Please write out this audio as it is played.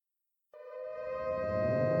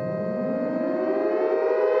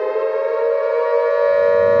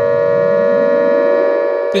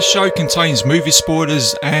This show contains movie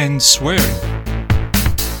spoilers and swearing.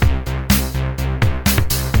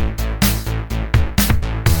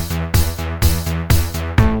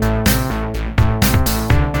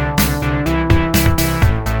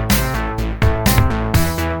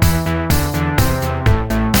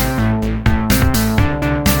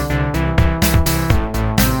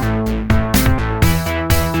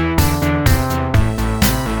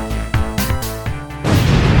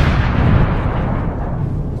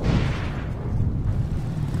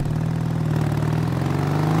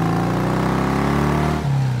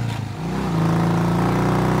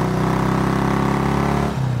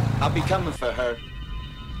 Coming for her,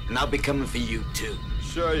 and I'll be coming for you too.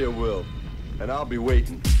 Sure you will, and I'll be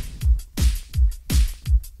waiting.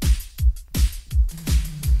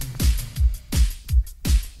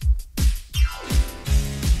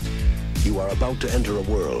 You are about to enter a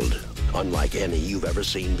world unlike any you've ever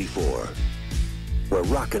seen before, where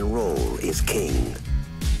rock and roll is king.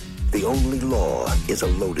 The only law is a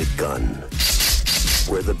loaded gun,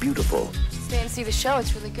 where the beautiful, stay and see the show,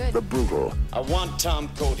 it's really good. the brutal, I want Tom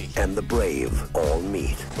Cody. and the brave all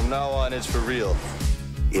meet From now on, it's for real.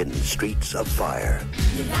 in Streets of Fire.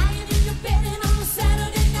 You're lying in your bed and on a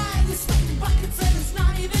Saturday night, you're sweating buckets and it's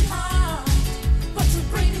not even hard. But your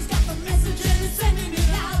brain has got the message and it's sending it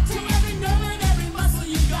out to every nerve and every muscle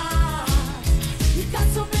you got. You've got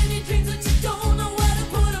so many dreams that you don't know where to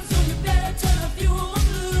put them, so you better turn a few of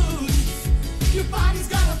them loose. Your body's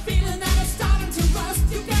got a feeling that it's starting to rust.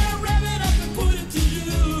 You gotta rev it up and put it to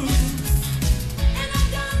use. And I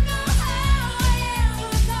don't know how I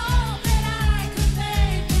ever thought that I could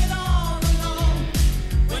make it all alone.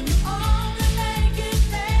 When you only make it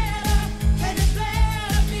better, and it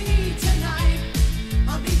better be tonight.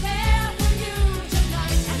 I'll be there for you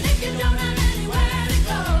tonight. And if you don't have anywhere to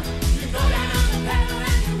go, you go down on the pedal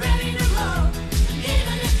and you're ready to roll. And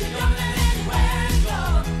even if you don't have anywhere to go,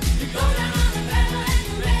 you go down on the pedal and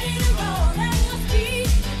you're ready to roll. And you'll speed,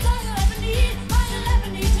 it's all you'll ever need, all you'll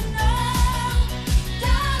ever need to know.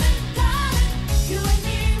 Darling, darling, you and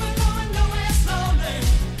me, we're going nowhere slowly.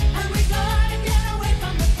 And we gotta get away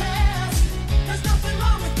from the past. There's nothing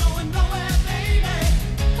wrong with going nowhere, baby.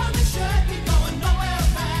 But we should be going nowhere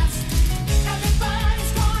fast.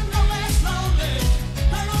 Everybody's going nowhere slowly.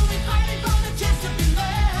 They're only fighting for the chance to be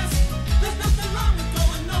last. There's nothing wrong with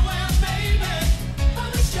going nowhere, baby. But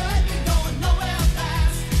we should be going nowhere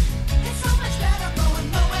fast. It's so much better going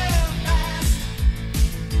nowhere fast.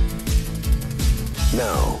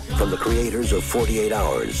 Now, from the creators of 48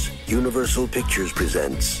 Hours, Universal Pictures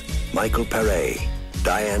presents Michael Paré,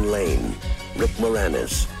 Diane Lane, Rick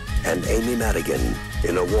Moranis, and Amy Madigan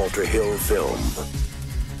in a Walter Hill film,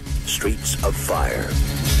 Streets of Fire.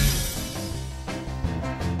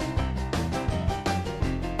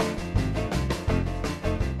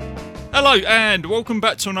 Hello and welcome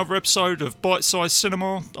back to another episode of Bite Size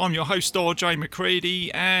Cinema. I'm your host RJ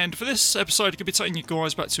McCready, and for this episode I'm going to be taking you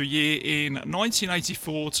guys back to a year in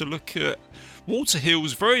 1984 to look at Walter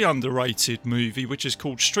Hill's very underrated movie, which is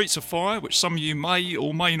called Streets of Fire, which some of you may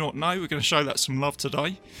or may not know. We're going to show that some love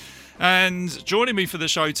today. And joining me for the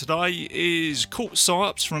show today is Colt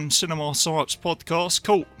Sipes from Cinema Sipes Podcast.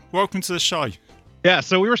 Colt, welcome to the show. Yeah,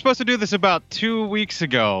 so we were supposed to do this about 2 weeks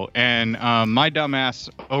ago, and my dumbass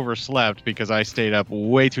overslept because I stayed up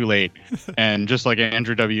way too late. And just like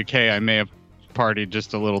Andrew WK, I may have partied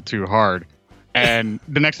just a little too hard. And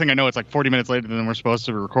the next thing I know, it's like 40 minutes later than we're supposed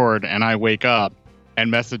to record, and I wake up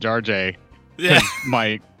and message RJ because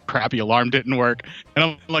my crappy alarm didn't work. And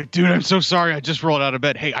I'm like, dude, I'm so sorry. I just rolled out of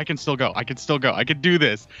bed. Hey, I can still go. I can do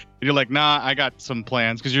this. And you're like, nah, I got some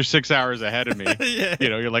plans because you're 6 hours ahead of me. Yeah. You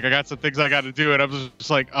know, you're like, I got some things I got to do. And I was just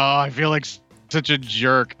like, oh, I feel like such a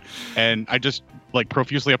jerk. And I just like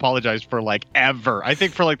profusely apologized for like ever. I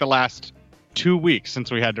think for like the last 2 weeks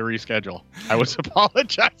since we had to reschedule, I was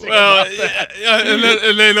apologizing about that.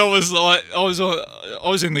 And then I was like, I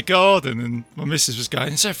was in the garden, and my missus was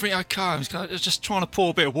going, "Is everything okay?" I was just trying to pour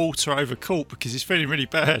a bit of water over Colt because he's feeling really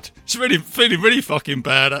bad. He's feeling really fucking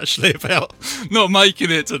bad actually about not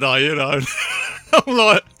making it today, you know.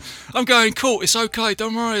 I'm going, Colt, it's okay,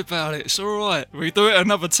 don't worry about it, it's all right. We do it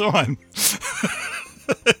another time.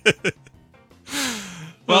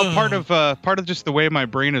 Well, part of just the way my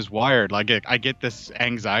brain is wired, like I get this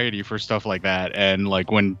anxiety for stuff like that, and like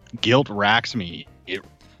when guilt racks me, it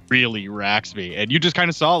really racks me. And you just kind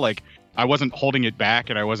of saw like I wasn't holding it back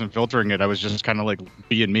and I wasn't filtering it. I was just kind of like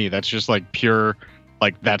being me. That's just like pure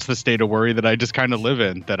like that's the state of worry that I just kind of live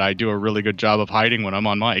in, that I do a really good job of hiding when I'm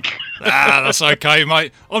on mic. That's okay,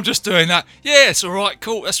 mate. I'm just doing that. Yeah, it's all right,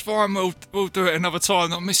 cool, that's fine. We'll do it another time.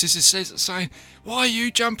 The missus is saying, why are you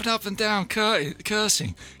jumping up and down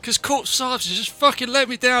cursing? Because Court Sergeant just fucking let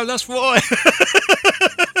me down, that's why.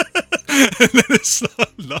 And then it's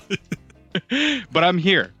like, no. But I'm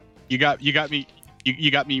here. You got me.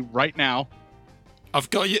 You got me right now. I've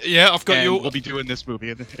got you. Yeah, I've got And you. we'll be doing this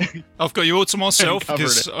movie. I've got you all to myself Covered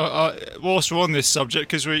because whilst we're on this subject,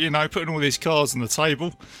 because we're putting all these cards on the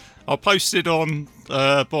table, I posted on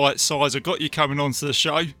Bite Size. I got you coming onto the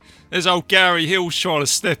show. There's old Gary Hill's trying to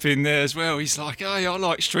step in there as well. He's like, hey, I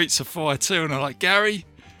like Streets of Fire too, and I'm like, Gary,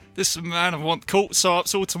 listen, man, I want Court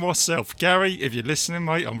Sarps all to myself. Gary, if you're listening,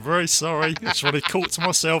 mate, I'm very sorry. I just want to Court to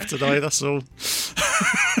myself today. That's all.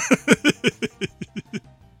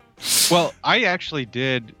 Well, I actually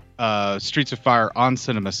did Streets of Fire on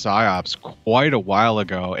Cinema Psyops quite a while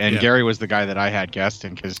ago, and Yeah. Gary was the guy that I had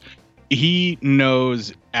guesting because he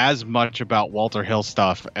knows as much about Walter Hill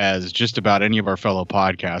stuff as just about any of our fellow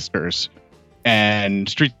podcasters. And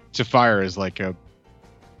Streets of Fire is like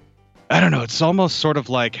I don't know, it's almost sort of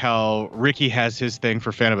like how Ricky has his thing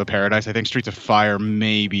for Phantom of Paradise. I think Streets of Fire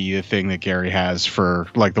may be the thing that Gary has for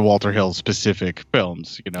like the Walter Hill specific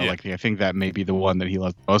films. Yeah. Like I think that may be the one that he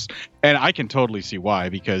loves the most. And I can totally see why,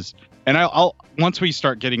 because, and I'll once we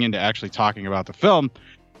start getting into actually talking about the film,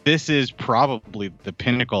 this is probably the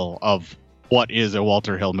pinnacle of what is a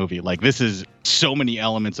Walter Hill movie. Like this is so many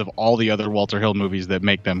elements of all the other Walter Hill movies that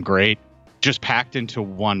make them great, just packed into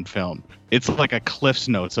one film. It's like a Cliff's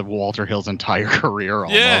Notes of Walter Hill's entire career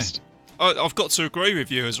almost. Yeah, I've got to agree with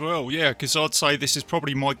you as well. Yeah, because I'd say this is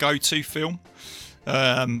probably my go-to film.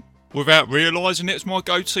 Without realising it's my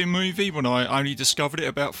go-to movie when I only discovered it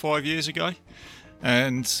about 5 years ago.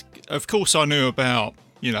 And of course I knew about,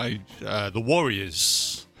 The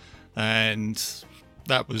Warriors. And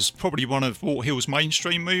that was probably one of Walter Hill's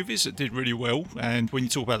mainstream movies that did really well. And when you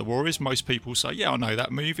talk about The Warriors, most people say, yeah, I know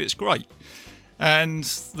that movie, it's great. And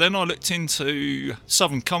then I looked into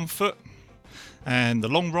Southern Comfort and The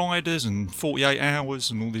Long Riders and 48 Hours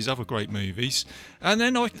and all these other great movies. And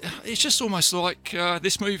then it's just almost like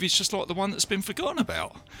this movie's just like the one that's been forgotten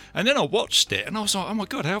about. And then I watched it and I was like, oh my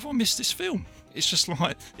God, how have I missed this film? It's just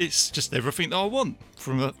like, it's just everything that I want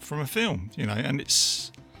from a film, and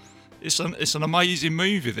it's an amazing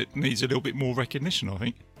movie that needs a little bit more recognition, I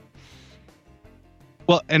think.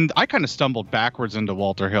 Well, and I kind of stumbled backwards into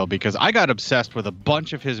Walter Hill because I got obsessed with a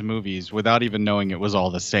bunch of his movies without even knowing it was all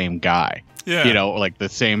the same guy. Yeah. Like the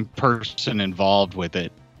same person involved with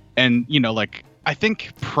it. And, like I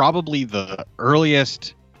think probably the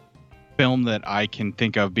earliest film that I can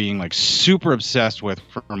think of being like super obsessed with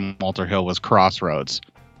from Walter Hill was Crossroads.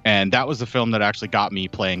 And that was the film that actually got me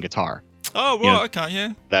playing guitar. Oh, right, okay,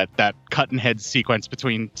 yeah. That cutting head sequence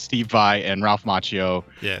between Steve Vai and Ralph Macchio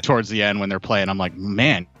towards the end when they're playing, I'm like,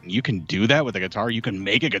 man, you can do that with a guitar. You can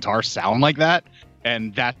make a guitar sound like that.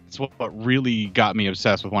 And that's what really got me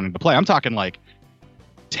obsessed with wanting to play. I'm talking like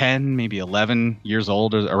 10, maybe 11 years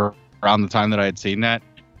old or around the time that I had seen that.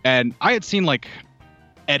 And I had seen like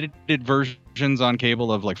edited versions on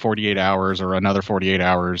cable of like 48 Hours or Another 48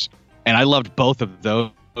 Hours. And I loved both of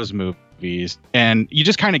those movies. And you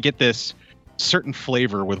just kind of get this certain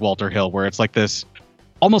flavor with Walter Hill where it's like this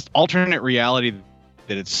almost alternate reality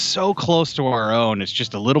that it's so close to our own. It's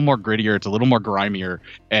just a little more grittier. It's a little more grimier,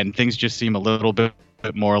 and things just seem a little bit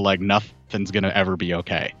more like nothing's going to ever be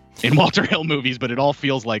okay in Walter Hill movies, but it all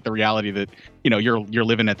feels like the reality that, you're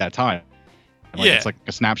living at that time. Like, yeah. It's like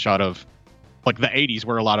a snapshot of like the 80s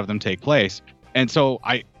where a lot of them take place. And so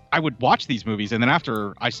I would watch these movies, and then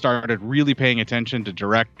after I started really paying attention to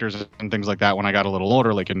directors and things like that when I got a little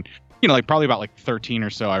older, like like probably about like 13 or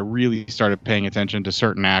so, I really started paying attention to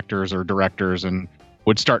certain actors or directors and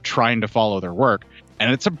would start trying to follow their work.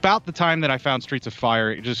 And it's about the time that I found Streets of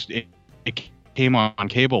Fire. It came on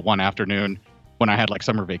cable one afternoon when I had like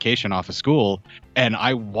summer vacation off of school, and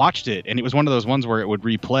I watched it, and it was one of those ones where it would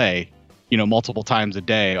replay, multiple times a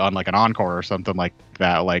day on like an encore or something like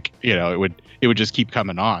that. Like, it would just keep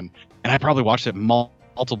coming on. And I probably watched it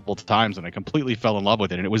multiple times, and I completely fell in love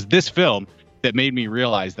with it. And it was this film that made me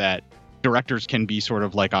realize that directors can be sort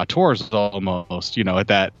of like auteurs almost, at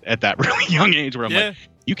that really young age where I'm like,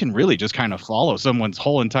 you can really just kind of follow someone's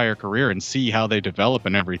whole entire career and see how they develop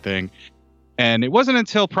and everything. And it wasn't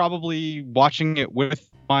until probably watching it with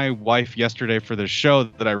my wife yesterday for the show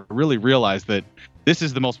that I really realized that this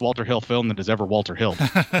is the most Walter Hill film that has ever Walter Hill.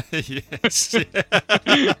 Yes.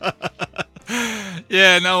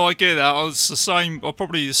 Yeah, no, I get that. I was the same.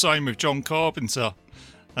 Probably the same with John Carpenter.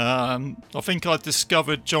 I think I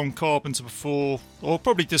discovered John Carpenter before, or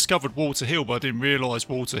probably discovered Walter Hill, but I didn't realise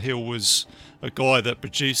Walter Hill was a guy that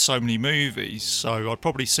produced so many movies. So I'd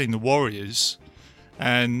probably seen The Warriors,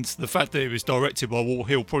 and the fact that it was directed by Walter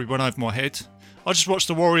Hill probably went over my head. I just watched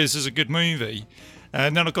The Warriors as a good movie,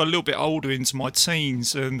 and then I got a little bit older into my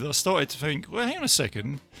teens, and I started to think, well, hang on a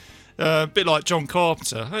second, a bit like John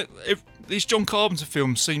Carpenter. If these John Carpenter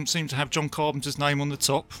films seem to have John Carpenter's name on the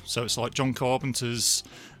top, so it's like John Carpenter's,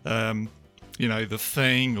 The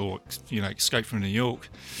Thing, or Escape from New York.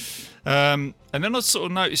 And then I sort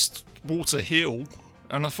of noticed Walter Hill,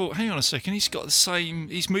 and I thought, hang on a second, he's got the same.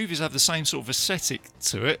 These movies have the same sort of aesthetic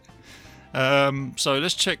to it. So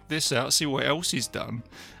let's check this out, see what else he's done.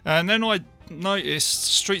 And then I noticed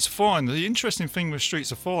Streets of Fire. And the interesting thing with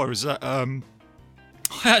Streets of Fire is that I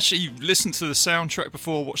actually listened to the soundtrack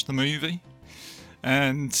before I watched the movie,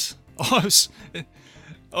 and I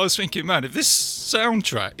was thinking, man, if this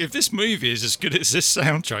movie is as good as this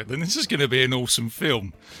soundtrack, then this is going to be an awesome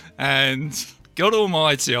film. And God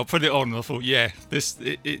Almighty, I put it on and I thought, yeah,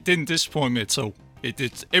 it didn't disappoint me at all. It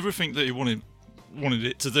did everything that he wanted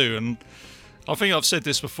it to do. And I think I've said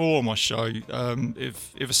this before on my show.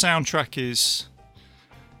 If a soundtrack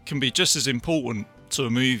can be just as important to a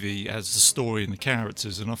movie as the story and the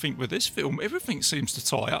characters, and I think with this film everything seems to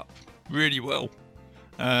tie up really well.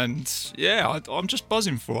 And yeah, I'm just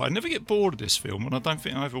buzzing for it. I never get bored of this film, and I don't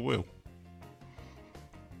think I ever will.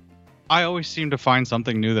 I always seem to find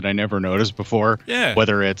something new that I never noticed before. Yeah.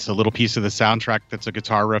 Whether it's a little piece of the soundtrack that's a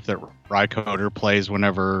guitar riff that Ry Coder plays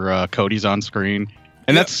whenever Cody's on screen.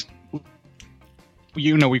 And that's,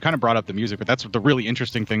 we kind of brought up the music, but that's the really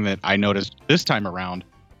interesting thing that I noticed this time around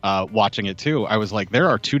watching it too. I was like, there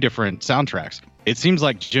are two different soundtracks. It seems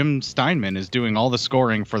like Jim Steinman is doing all the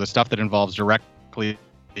scoring for the stuff that involves directly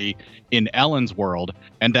in Ellen's world.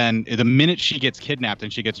 And then the minute she gets kidnapped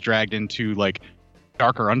and she gets dragged into like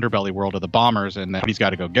darker underbelly world of the bombers, and then he's got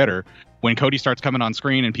to go get her. When Cody starts coming on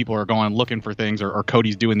screen and people are going looking for things, or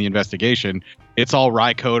Cody's doing the investigation, it's all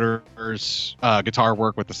Ry Coder's guitar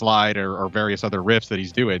work with the slide or various other riffs that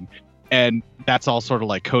he's doing. And that's all sort of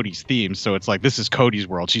like Cody's theme. So it's like, this is Cody's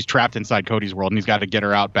world. She's trapped inside Cody's world, and he's got to get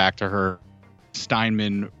her out back to her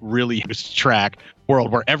Steinman really track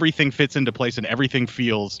world where everything fits into place and everything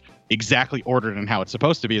feels exactly ordered and how it's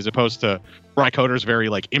supposed to be, as opposed to Ry Coder's very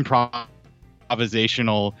like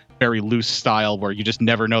improvisational, very loose style where you just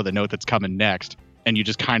never know the note that's coming next, and you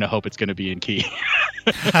just kind of hope it's going to be in key.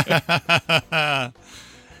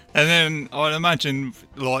 And then I'd imagine,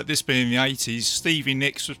 like this being the 80s, Stevie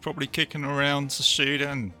Nicks was probably kicking around the studio,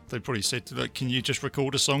 and they probably said, like, can you just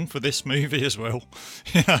record a song for this movie as well?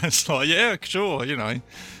 It's like, yeah, sure,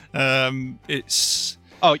 it's...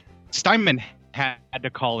 Oh, Steinman had to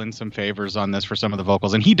call in some favors on this for some of the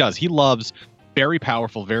vocals, and he does. He loves very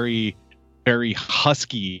powerful, very, very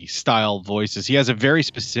husky style voices. He has a very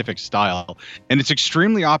specific style, and it's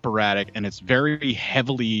extremely operatic, and it's very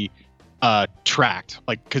heavily tracked,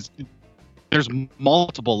 like, because there's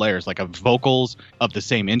multiple layers, like, of vocals of the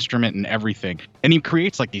same instrument and everything, and he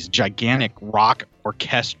creates like these gigantic rock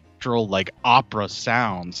orchestral like opera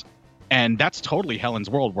sounds, and that's totally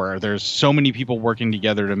Helen's World, where there's so many people working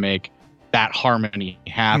together to make that harmony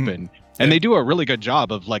happen. And they do a really good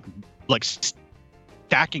job of like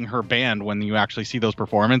stacking her band when you actually see those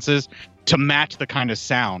performances to match the kind of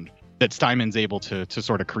sound that Steinman's able to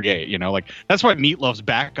sort of create, like that's why Meatloaf's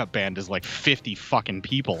backup band is like 50 fucking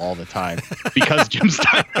people all the time, because Jim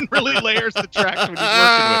Steinman really layers the tracks when he's working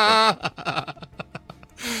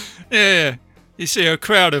with them. Yeah, you see a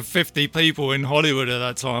crowd of 50 people in Hollywood at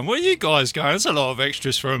that time. Where are you guys going? That's a lot of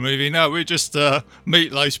extras for a movie. No, we're just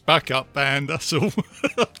Meatloaf's backup band, that's all.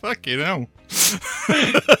 Fucking hell.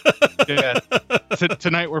 Yeah.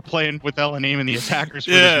 Tonight we're playing with Ellen Aim and the Attackers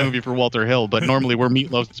for this movie for Walter Hill, but normally we're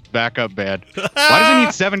Meatloaf's backup band. Why does he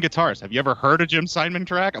need 7 guitars? Have you ever heard a Jim Steinman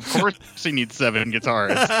track? Of course he needs 7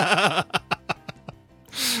 guitars.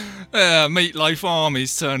 Meatloaf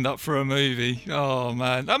Army's turned up for a movie. Oh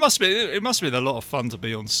man, it must be a lot of fun to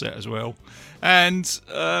be on set as well. And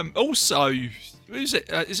also, is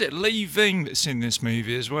it Lee Ving that's in this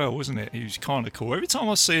movie as well, wasn't it? He was kind of cool. Every time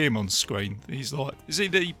I see him on screen, he's like, is he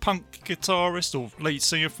the punk guitarist or lead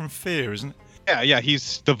singer from Fear, isn't it? Yeah,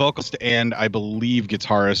 he's the vocalist and I believe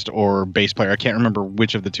guitarist or bass player. I can't remember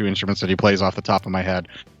which of the 2 instruments that he plays off the top of my head.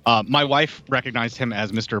 My wife recognized him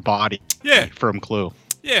as Mr. Body from Clue.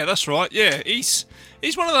 Yeah, that's right. Yeah, he's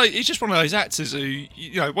one of those. He's just one of those actors who,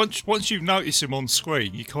 once you notice him on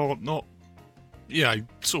screen, you can't not,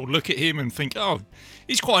 sort of look at him and think, oh,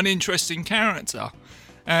 he's quite an interesting character.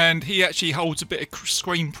 And he actually holds a bit of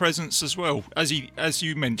screen presence as well, as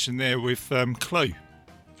you mentioned there with Clue.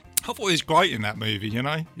 I thought he was great in that movie. You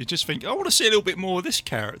know, you just think, I want to see a little bit more of this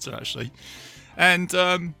character actually, and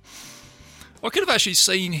I could have actually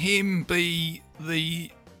seen him be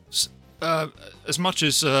the. As much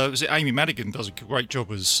as Amy Madigan does a great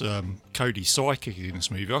job as Cody's psychic in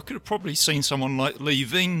this movie, I could have probably seen someone like Lee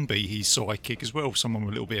Ving be his psychic as well, someone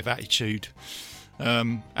with a little bit of attitude.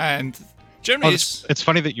 And generally, it's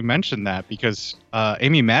funny that you mentioned that because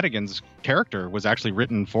Amy Madigan's character was actually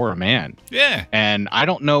written for a man. Yeah. And I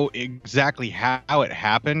don't know exactly how it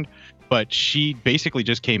happened, but she basically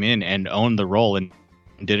just came in and owned the role and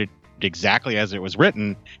did it exactly as it was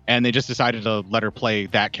written, and they just decided to let her play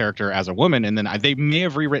that character as a woman, and then they may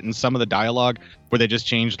have rewritten some of the dialogue where they just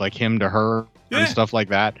changed like him to her and stuff like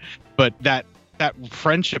that, but that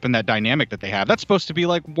friendship and that dynamic that they have, that's supposed to be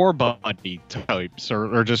like war buddy types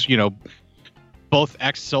or just, you know, both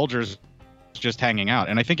ex-soldiers just hanging out,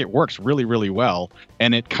 and I think it works really, really well,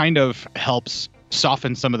 and it kind of helps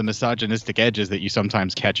soften some of the misogynistic edges that you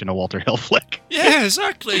sometimes catch in a Walter Hill flick. Yeah,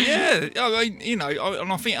 exactly. Yeah, I mean, you know,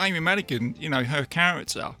 and I think Amy Madigan, you know, her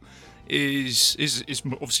character is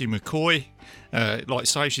obviously McCoy. Like I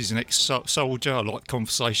say, she's an ex-soldier. I like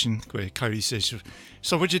conversation where Cody says,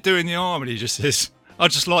 "So what'd you do in the army?" And he just says, "I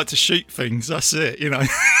just like to shoot things. That's it." You know,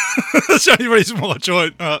 that's the only reason why I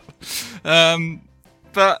joined up.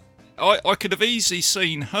 But I could have easily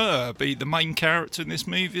seen her be the main character in this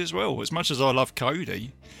movie as well. As much as I love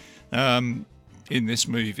Cody in this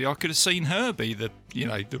movie, I could have seen her be the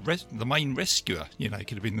the main rescuer. You know, it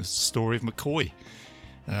could have been the story of McCoy.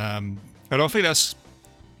 And I think that's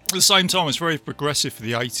at the same time it's very progressive for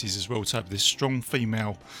the 80s as well to have this strong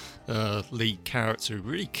female lead character who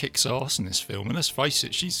really kicks ass in this film. And let's face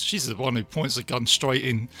it, she's the one who points the gun straight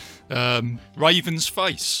in Raven's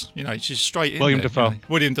face. You know, she's straight in William there, Dafoe. You know.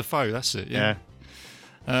 William Dafoe, that's it. Yeah.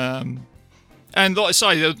 And like I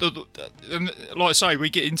say, we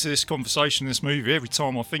get into this conversation in this movie. Every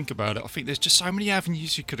time I think about it, I think there's just so many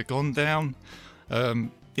avenues you could have gone down.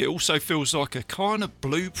 It also feels like a kind of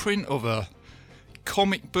blueprint of a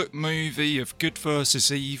comic book movie of good versus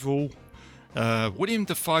evil. William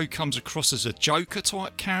Dafoe comes across as a Joker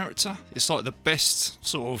type character. It's like the best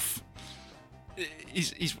sort of.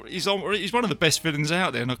 He's one of the best villains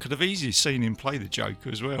out there, and I could have easily seen him play the Joker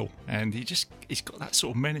as well. And he's got that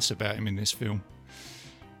sort of menace about him in this film.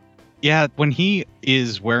 Yeah, when he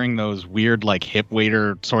is wearing those weird like hip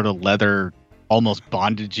waiter sort of leather, almost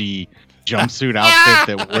bondagey jumpsuit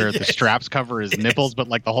outfit that where the straps cover his nipples, but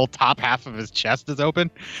like the whole top half of his chest is open.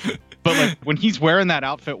 But like when he's wearing that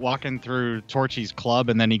outfit walking through Torchy's club,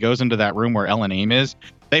 and then he goes into that room where Ellen Aim is,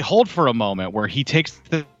 they hold for a moment where he takes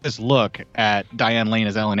this look at Diane Lane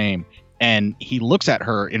as Ellen Aim, and he looks at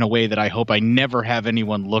her in a way that I hope I never have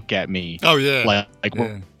anyone look at me. Oh yeah, like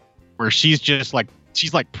where she's just like.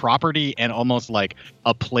 She's like property and almost like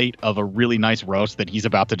a plate of a really nice roast that he's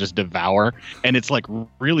about to just devour. And it's like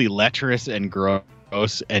really lecherous and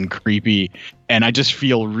gross and creepy. And I just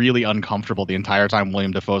feel really uncomfortable the entire time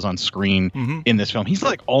William Dafoe's on screen in this film. He's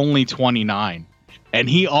like only 29 and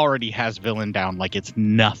he already has villain down like it's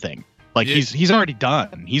nothing. Like he's already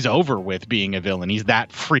done. He's over with being a villain. He's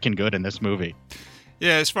that freaking good in this movie.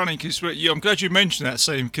 Yeah, it's funny because I'm glad you mentioned that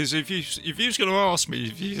scene, because if you was going to ask me,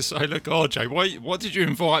 if you say, look, RJ, why did you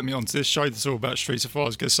invite me onto this show that's all about Streets of Fire? I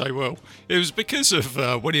was going to say, well, it was because of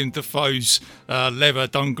William Dafoe's leather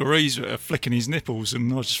dungarees flicking his nipples,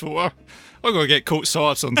 and I just thought, well, I've got to get caught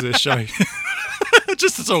sights onto this show.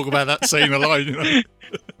 Just to talk about that scene alone, you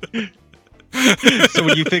know. So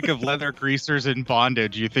when you think of leather greasers in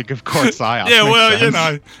bondage, you think of Court Psyops. Yeah, well, sense. you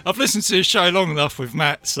know, I've listened to this show long enough with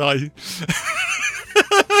Matt, so...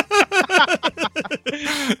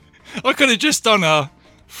 I could have just done a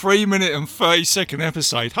 3-minute and 30-second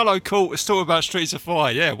episode. Hello, Court, let's talk about Streets of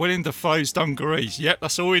Fire. Yeah, William Dafoe's dungarees. Yep,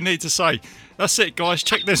 that's all we need to say. That's it, guys.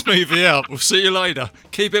 Check this movie out. We'll see you later.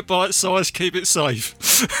 Keep it bite-sized, keep it safe.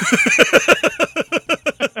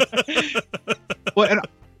 Well, and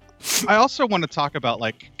I also want to talk about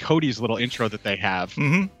like Cody's little intro that they have.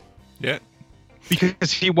 Mm-hmm. Yeah.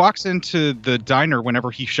 Because he walks into the diner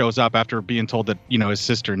whenever he shows up after being told that, you know, his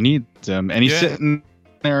sister needs him. And he's sitting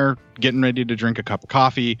there getting ready to drink a cup of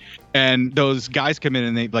coffee. And those guys come in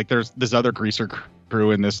and they like, there's this other greaser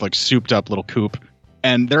crew in this like souped up little coupe.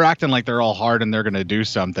 And they're acting like they're all hard and they're going to do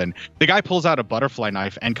something. The guy pulls out a butterfly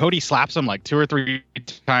knife and Cody slaps him like 2 or 3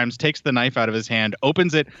 times, takes the knife out of his hand,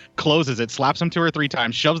 opens it, closes it, slaps him 2 or 3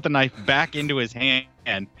 times, shoves the knife back into his hand,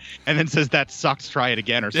 and then says, "That sucks, try it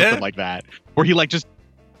again," or something like that. Where he like just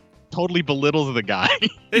totally belittles the guy.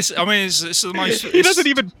 It's the most... He doesn't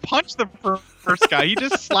even punch the first guy. He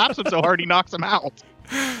just slaps him so hard he knocks him out.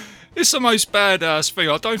 It's the most badass thing.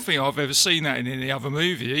 I don't think I've ever seen that in any other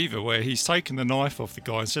movie either, where he's taken the knife off the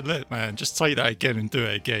guy and said, "Look, man, just take that again and do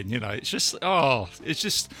it again." You know, it's just,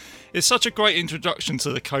 it's such a great introduction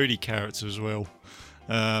to the Cody character as well,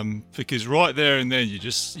 because right there and then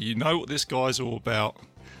you know what this guy's all about,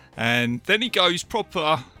 and then he goes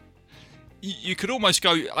proper. You could almost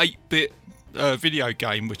go 8-bit video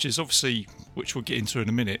game, which we'll get into in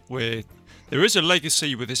a minute, where there is a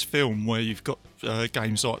legacy with this film where you've got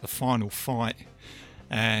games like The Final Fight,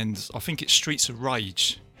 and I think it's Streets of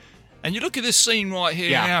Rage. And you look at this scene right here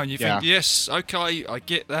now, and you think, yes, okay, I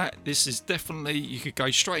get that. This is definitely, you could go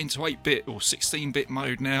straight into 8-bit or 16-bit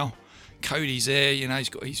mode now. Cody's there, you know, he's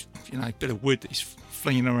got his, you know, bit of wood that he's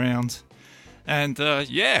flinging around. And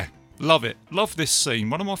love it. Love this scene.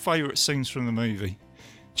 One of my favourite scenes from the movie.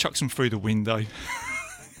 Chucks him through the window.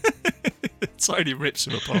 Totally rips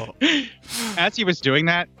him apart. As he was doing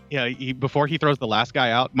that, before he throws the last guy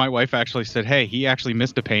out, my wife actually said, "Hey, he actually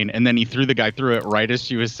missed a pane," and then he threw the guy through it right as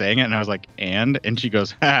she was saying it, and I was like, "And?" And she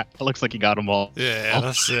goes, "Ha, it looks like he got them all." Yeah,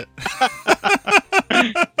 that's it.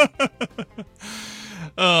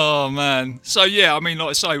 Oh man. So yeah, I mean, like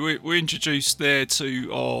I say, we're introduced there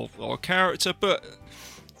to our character, but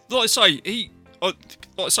like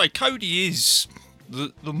I say, Cody is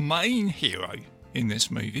the main hero in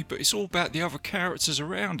this movie, but it's all about the other characters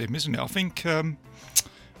around him, isn't it? I think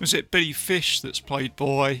was it Billy Fish that's played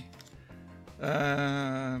by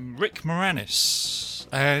Rick Moranis,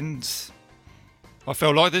 and I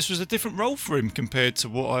felt like this was a different role for him compared to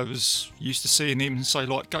what I was used to seeing him, say,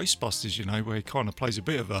 like Ghostbusters, you know, where he kind of plays a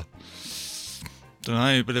bit of a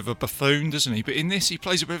buffoon, doesn't he? But in this, he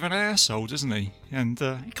plays a bit of an asshole, doesn't he? And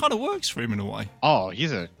it kind of works for him in a way. Oh,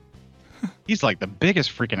 he's like the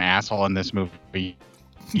biggest freaking asshole in this movie.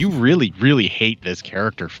 You really, really hate this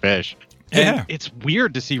character, Fish. Yeah. And it's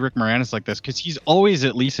weird to see Rick Moranis like this, because he's always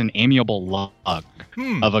at least an amiable lug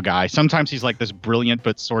of a guy. Sometimes he's like this brilliant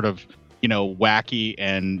but sort of, you know, wacky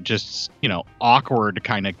and just, you know, awkward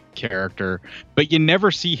kind of character. But you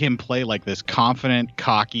never see him play like this confident,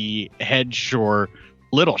 cocky, head-sure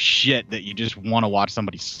little shit that you just want to watch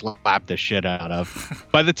somebody slap the shit out of.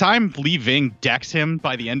 By the time Lee Ving decks him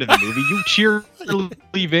by the end of the movie, you cheer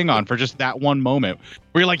Lee Ving on for just that one moment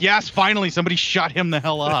where you're like, yes, finally somebody shut him the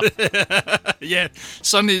hell up. Yeah,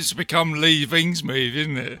 suddenly it's become Lee Ving's movie,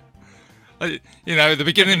 isn't it? You know, at the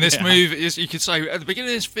beginning of this movie, you could say, at the beginning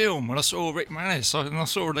of this film, when I saw Rick Moranis and I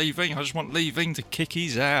saw Lee Ving, I just want Lee Ving to kick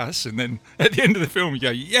his ass. And then at the end of the film, you go,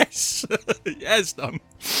 yes, yes, done.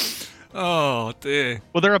 Oh, dear.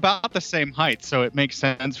 Well, they're about the same height, so it makes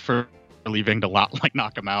sense for Lee Ving to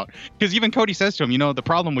knock him out. Because even Cody says to him, you know, the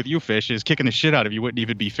problem with you, Fish, is kicking the shit out of you wouldn't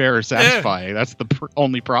even be fair or satisfying. Yeah. That's the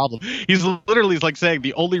only problem. He's literally like saying,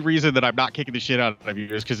 the only reason that I'm not kicking the shit out of you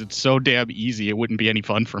is because it's so damn easy, it wouldn't be any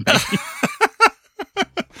fun for me.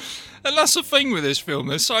 And that's the thing with this film.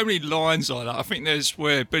 There's so many lines like that. I think there's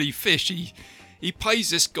where Billy Fish, he pays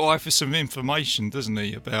this guy for some information, doesn't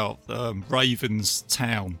he, about Raven's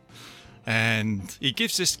town. And he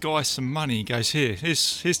gives this guy some money. He goes, here's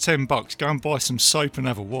 $10. Go and buy some soap and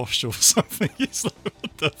have a wash or something. He's like,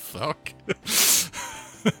 what the fuck?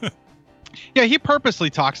 Yeah, he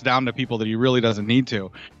purposely talks down to people that he really doesn't need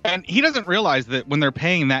to. And he doesn't realize that when they're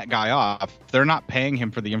paying that guy off, they're not paying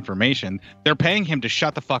him for the information. They're paying him to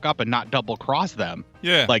shut the fuck up and not double cross them.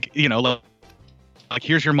 Yeah. Like, you know, like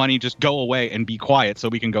here's your money, just go away and be quiet so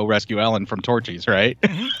we can go rescue Ellen from Torchies, right?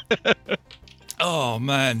 Mm-hmm. Oh,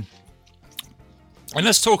 man. And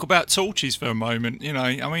let's talk about Torchies for a moment. You know,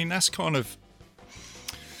 I mean, that's kind of...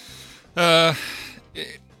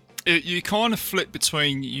 you kind of flip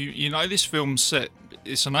between... You know, this film's set...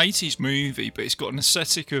 It's an 80s movie, but it's got an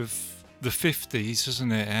aesthetic of the 50s,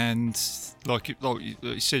 isn't it? And like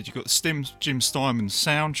you said, you've got the Jim Steinman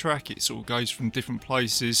soundtrack. It sort of goes from different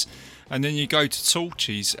places. And then you go to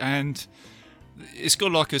Torchies, and it's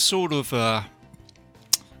got like a sort of...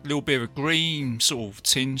 little bit of a green sort of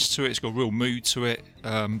tinge to it. It's got a real mood to it.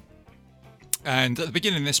 And at the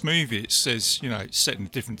beginning of this movie, it says, you know, it's set in a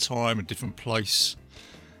different time, a different place.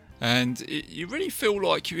 And you really feel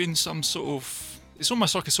like you're in some sort of... It's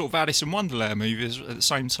almost like a sort of Alice in Wonderland movie at the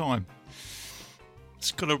same time.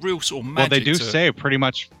 It's got a real sort of magic. Well, they do say pretty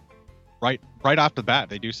much right off the bat.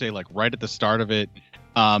 They do say, like, right at the start of it,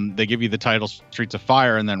 they give you the title Streets of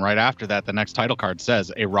Fire, and then right after that, the next title card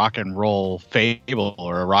says a rock and roll fable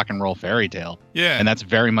or a rock and roll fairy tale. Yeah. And that's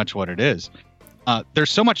very much what it is.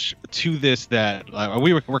 There's so much to this that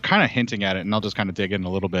we're kind of hinting at it, and I'll just kind of dig in a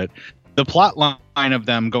little bit. The plot line of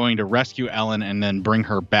them going to rescue Ellen and then bring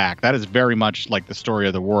her back, that is very much like the story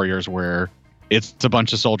of the Warriors, where it's a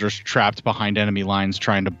bunch of soldiers trapped behind enemy lines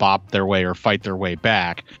trying to bop their way or fight their way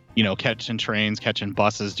back. catching trains, catching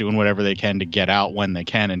buses, doing whatever they can to get out when they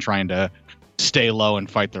can, and trying to stay low and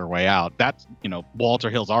fight their way out. That's, Walter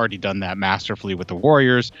Hill's already done that masterfully with the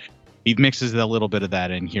Warriors. He mixes a little bit of that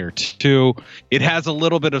in here too. It has a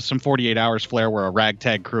little bit of some 48 Hours flair, where a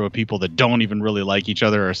ragtag crew of people that don't even really like each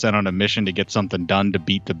other are sent on a mission to get something done to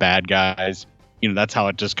beat the bad guys. That's how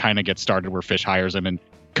it just kind of gets started, where Fish hires him and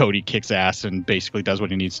Cody kicks ass and basically does what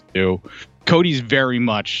he needs to do. Cody's very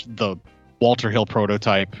much the Walter Hill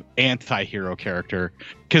prototype anti-hero character,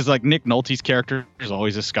 because like Nick Nolte's character is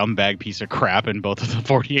always a scumbag piece of crap in both of the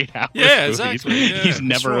 48 Hours movies. Exactly. Yeah, he's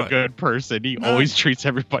never a good person. He always treats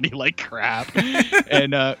everybody like crap.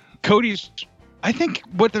 And Cody's, I think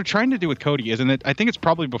what they're trying to do with Cody I think it's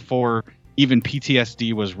probably before even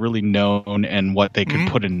PTSD was really known and what they could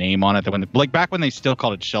put a name on it. Like back when they still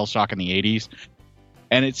called it shell shock in the 80s.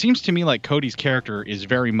 And it seems to me like Cody's character is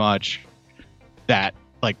very much that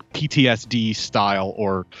like PTSD style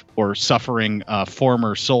or suffering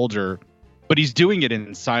former soldier, but he's doing it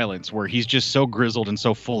in silence, where he's just so grizzled and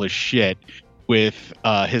so full of shit with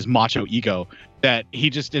his macho ego that he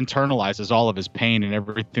just internalizes all of his pain and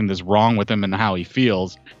everything that's wrong with him and how he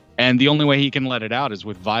feels. And the only way he can let it out is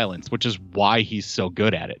with violence, which is why he's so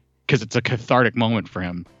good at it, because it's a cathartic moment for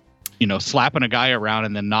him. Slapping a guy around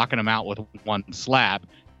and then knocking him out with one slap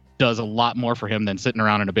does a lot more for him than sitting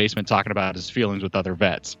around in a basement talking about his feelings with other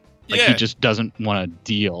vets. He just doesn't want to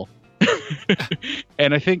deal.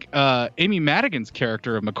 And I think Amy Madigan's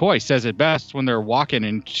character of McCoy says it best when they're walking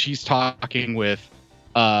and she's talking with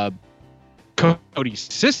Cody's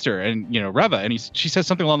sister and Reva, and she says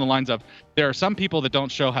something along the lines of, there are some people that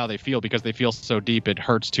don't show how they feel because they feel so deep it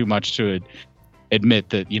hurts too much to admit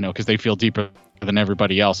that, because they feel deeper than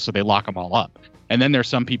everybody else, so they lock them all up. And then there's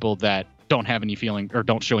some people that don't have any feeling or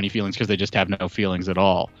don't show any feelings because they just have no feelings at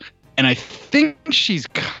all. And I think she's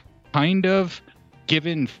kind of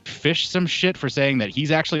given Fish some shit for saying that he's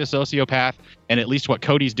actually a sociopath, and at least what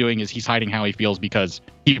Cody's doing is he's hiding how he feels because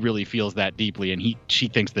he really feels that deeply, and she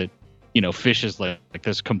thinks that Fish is like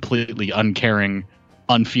this completely uncaring,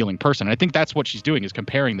 unfeeling person. And I think that's what she's doing, is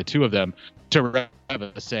comparing the two of them to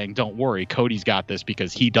Reva, saying, don't worry, Cody's got this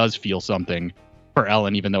because he does feel something for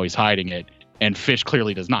Ellen even though he's hiding it. And Fish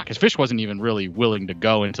clearly does not, because Fish wasn't even really willing to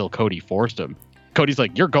go until Cody forced him. Cody's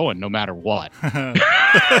like, you're going no matter what.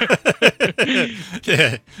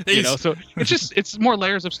 Yeah. So it's more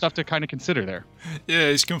layers of stuff to kind of consider there. Yeah,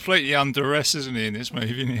 he's completely under arrest, isn't he, in this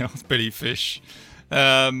movie, Billy Fish.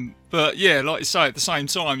 But yeah, like you say, at the same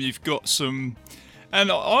time, you've got some...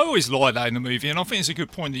 And I always like that in the movie, and I think it's a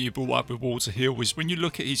good point that you brought up with Walter Hill, was when you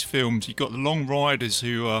look at his films, you've got the Long Riders,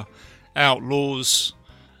 who are outlaws,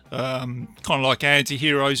 kind of like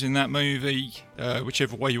anti-heroes in that movie,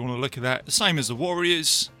 whichever way you want to look at that. The same as the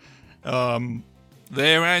Warriors,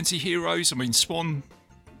 they're anti-heroes. I mean, Swan,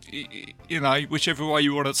 whichever way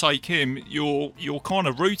you want to take him, you're kind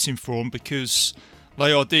of rooting for them because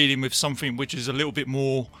they are dealing with something which is a little bit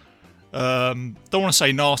more, don't want to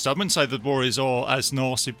say nasty. I wouldn't say the Warriors are as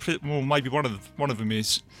nasty. Well, maybe one of them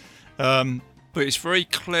is. But it's very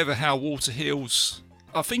clever how Walter Hill's...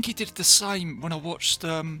 I think he did the same when I watched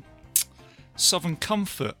Southern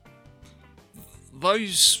Comfort.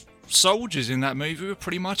 Those soldiers in that movie were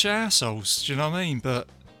pretty much assholes, do you know what I mean? But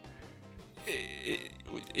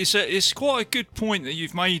it's quite a good point that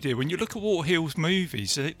you've made here. When you look at Walter Hill's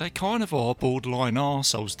movies, they kind of are borderline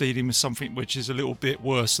arseholes dealing with something which is a little bit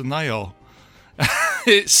worse than they are.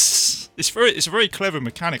 It's a very clever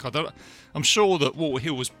mechanic. I'm sure that Walter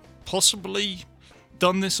Hill was possibly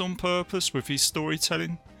done this on purpose with his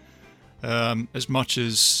storytelling, as much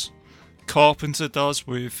as Carpenter does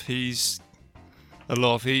with a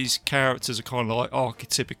lot of his characters are kind of like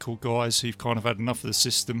archetypical guys who've kind of had enough of the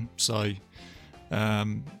system. So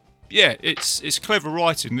it's clever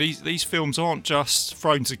writing. These films aren't just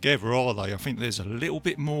thrown together, are they? I think there's a little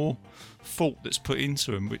bit more thought that's put into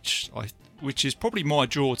them, which is probably my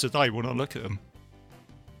draw today when I look at them.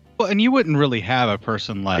 Well, and you wouldn't really have a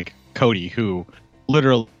person like Cody who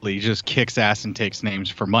literally just kicks ass and takes names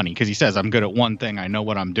for money, because he says, I'm good at one thing, I know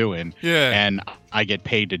what I'm doing, and I get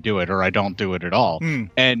paid to do it, or I don't do it at all.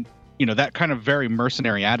 And that kind of very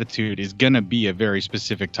mercenary attitude is gonna be a very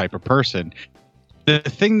specific type of person. The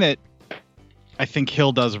thing that I think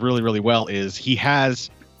Hill does really, really well is his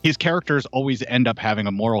characters always end up having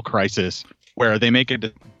a moral crisis where they make a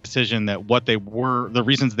decision that the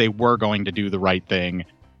reasons they were going to do the right thing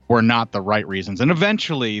were not the right reasons, and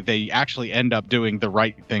eventually they actually end up doing the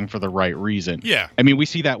right thing for the right reason. Yeah, I mean, we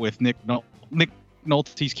see that with Nick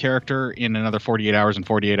Nolte's character in Another 48 Hours and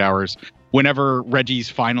 48 Hours. Whenever Reggie's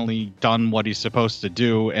finally done what he's supposed to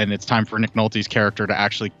do, and it's time for Nick Nolte's character to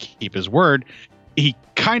actually keep his word, he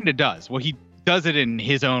kind of does. Well, he does it in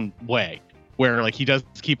his own way, where like he does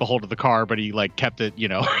keep a hold of the car, but he like kept it,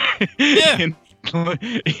 Yeah.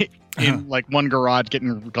 in like one garage,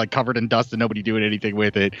 getting like covered in dust and nobody doing anything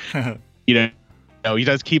with it. He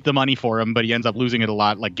does keep the money for him, but he ends up losing it a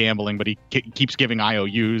lot, like gambling. But he keeps giving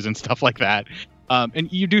IOUs and stuff like that.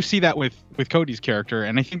 And you do see that with Cody's character,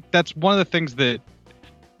 and I think that's one of the things that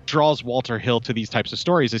draws Walter Hill to these types of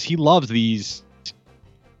stories is he loves these.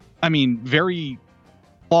 I mean, very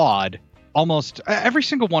flawed. Almost every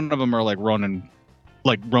single one of them are like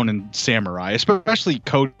Ronin samurai, especially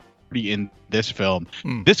Cody in this film.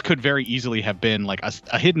 This could very easily have been like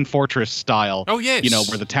a Hidden Fortress style. Oh yes,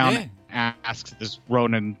 where the town asks this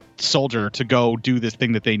Ronin soldier to go do this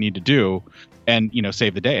thing that they need to do, and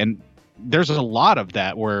save the day. And there's a lot of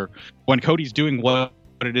that where when Cody's doing what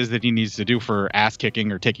it is that he needs to do for ass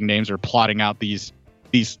kicking or taking names or plotting out these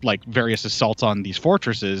like various assaults on these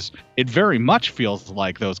fortresses, it very much feels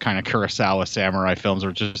like those kind of Kurosawa samurai films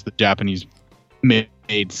or just the Japanese made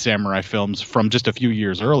samurai films from just a few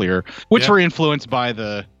years earlier, which were influenced by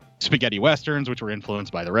the spaghetti westerns, which were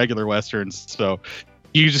influenced by the regular westerns. So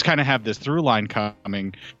you just kind of have this through line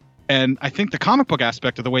coming. And I think the comic book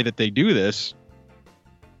aspect of the way that they do this,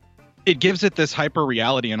 it gives it this hyper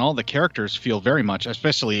reality, and all the characters feel very much,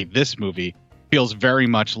 especially this movie, feels very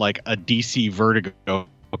much like a DC Vertigo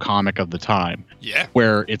comic of the time. Yeah.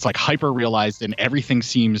 Where it's like hyper realized and everything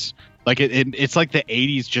seems like it's like the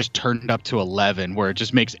 80s just turned up to 11, where it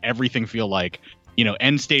just makes everything feel like,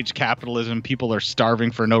 end stage capitalism. People are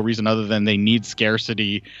starving for no reason other than they need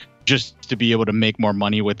scarcity just to be able to make more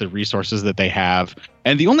money with the resources that they have.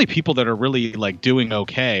 And the only people that are really like doing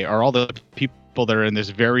okay are all the people that are in this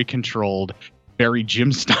very controlled, very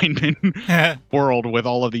Jim Steinman world with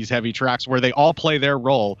all of these heavy tracks where they all play their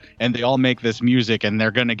role and they all make this music and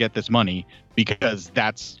they're going to get this money because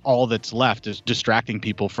that's all that's left is distracting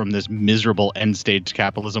people from this miserable end stage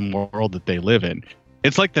capitalism world that they live in.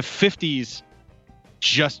 It's like the 50s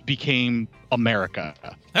just became America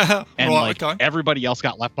and everybody else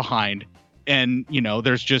got left behind. And,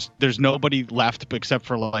 there's nobody left except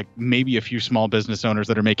for like maybe a few small business owners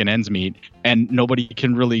that are making ends meet, and nobody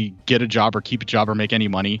can really get a job or keep a job or make any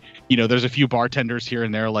money. There's a few bartenders here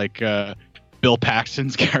and there, like Bill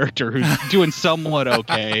Paxton's character, who's doing somewhat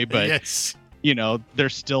okay, but, yes. They're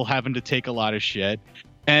still having to take a lot of shit.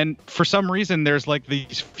 And for some reason, there's like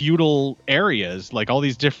these feudal areas, like all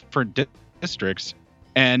these different districts.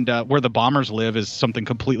 And where the bombers live is something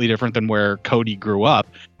completely different than where Cody grew up.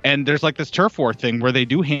 And there's like this turf war thing where they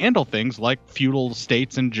do handle things like feudal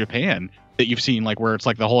states in Japan that you've seen, like where it's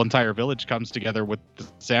like the whole entire village comes together with the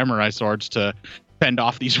samurai swords to fend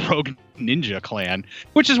off these rogue ninja clan,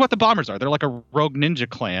 which is what the bombers are. They're like a rogue ninja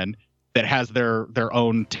clan that has their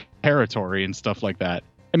own territory and stuff like that.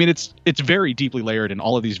 I mean, it's very deeply layered in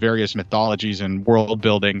all of these various mythologies and world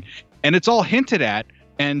building, and it's all hinted at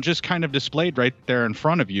and just kind of displayed right there in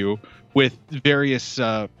front of you with various,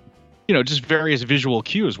 just various visual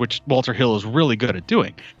cues, which Walter Hill is really good at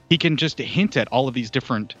doing. He can just hint at all of these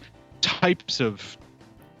different types of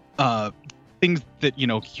things that,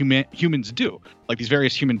 humans do, like these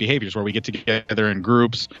various human behaviors where we get together in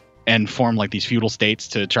groups and form like these feudal states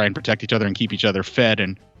to try and protect each other and keep each other fed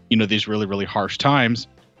and, these really, really harsh times.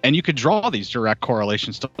 And you could draw these direct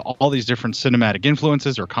correlations to all these different cinematic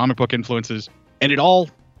influences or comic book influences. And it all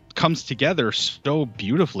comes together so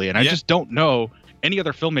beautifully. And I just don't know any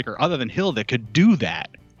other filmmaker other than Hill that could do that,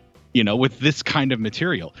 with this kind of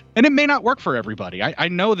material. And it may not work for everybody. I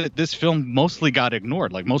know that this film mostly got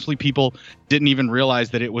ignored. Like mostly people didn't even realize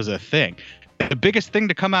that it was a thing. The biggest thing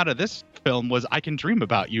to come out of this film was I Can Dream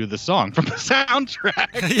About You, the song from the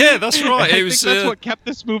soundtrack. Yeah, that's right. I think that's what kept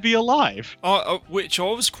this movie alive. Which I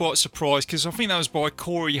was quite surprised, because I think that was by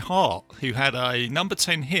Corey Hart, who had a number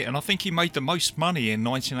 10 hit, and I think he made the most money in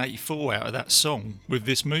 1984 out of that song with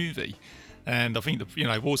this movie. And I think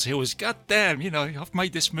Walter Hill was, God damn, I've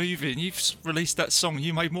made this movie and you've released that song,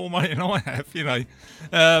 you made more money than I have,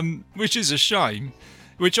 which is a shame.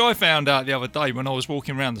 Which I found out the other day when I was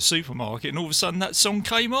walking around the supermarket, and all of a sudden that song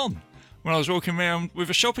came on when I was walking around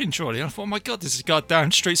with a shopping trolley. And I thought, oh my God, this is a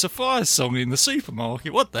goddamn Streets of Fire song in the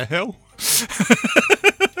supermarket. What the hell?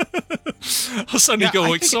 I suddenly got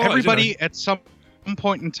all excited. Everybody at some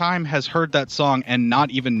point in time has heard that song and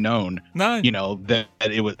not even known, that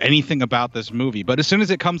it was anything about this movie. But as soon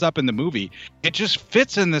as it comes up in the movie, it just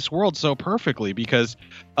fits in this world so perfectly because,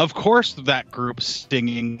 of course, that group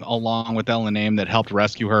singing along with Ellen Aim that helped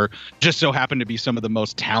rescue her just so happened to be some of the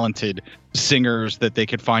most talented singers that they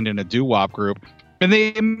could find in a doo-wop group. And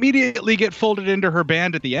they immediately get folded into her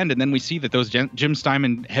band at the end. And then we see that those Jim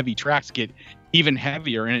Steinman heavy tracks get even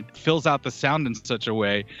heavier, and it fills out the sound in such a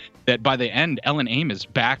way that by the end, Ellen Aim is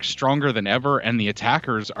back stronger than ever, and the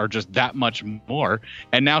attackers are just that much more.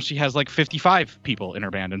 And now she has like 55 people in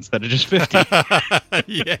her band instead of just 50.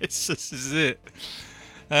 Yes, this is it.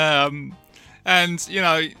 And, you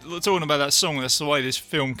know, talking about that song, that's the way this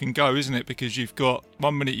film can go, isn't it? Because you've got,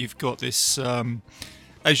 one minute you've got this,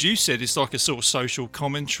 as you said, it's like a sort of social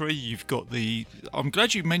commentary. You've got I'm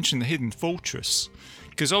glad you mentioned the Hidden Fortress,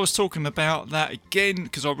 because I was talking about that again,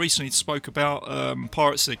 because I recently spoke about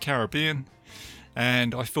Pirates of the Caribbean,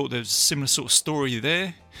 and I thought there was a similar sort of story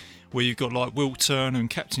there, where you've got like Will Turner and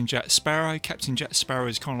Captain Jack Sparrow. Captain Jack Sparrow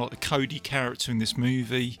is kind of like the Cody character in this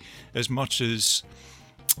movie, as much as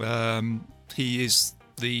he is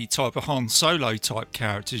the type of Han Solo type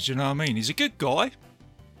character. Do you know what I mean? He's a good guy.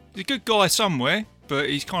 He's a good guy somewhere, but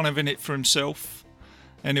he's kind of in it for himself.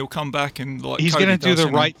 And he'll come back and like he's going to do the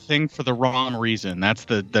right thing for the wrong reason. That's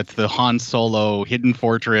the Han Solo Hidden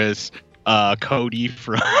Fortress Cody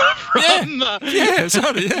from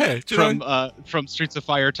Streets of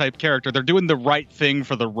Fire type character. They're doing the right thing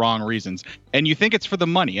for the wrong reasons, and you think it's for the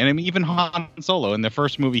money. And I mean, even Han Solo in the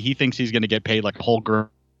first movie, he thinks he's going to get paid like a whole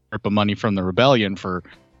grip of money from the rebellion for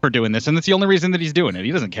doing this, and that's the only reason that he's doing it.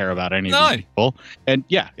 He doesn't care about any of these people. And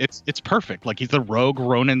yeah, it's perfect. Like, he's the rogue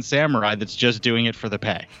Ronin samurai that's just doing it for the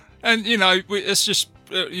pay. And you know, let's just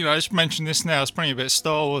let's mention this now. Let's bring a bit of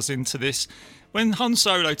Star Wars into this. When Han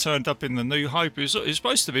Solo turned up in The New Hope, it was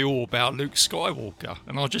supposed to be all about Luke Skywalker.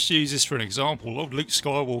 And I'll just use this for an example. Well, Luke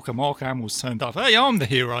Skywalker, Mark Hamill's turned up. Hey, I'm the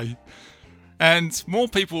hero. And more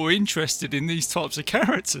people were interested in these types of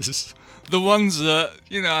characters. The ones that,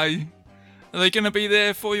 you know, are they going to be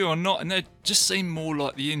there for you or not? And they just seem more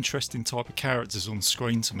like the interesting type of characters on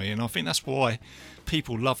screen to me. And I think that's why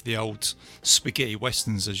people love the old spaghetti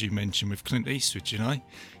westerns, as you mentioned, with Clint Eastwood, you know.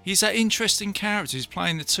 He's that interesting character. He's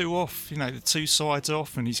playing the two off, you know, the two sides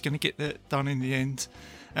off, and he's going to get that done in the end.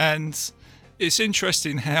 And it's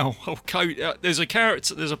interesting how there's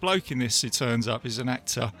a bloke in this who turns up, is an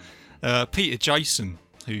actor, Peter Jason,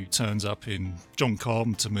 who turns up in John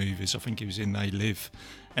Carpenter movies. I think he was in They Live.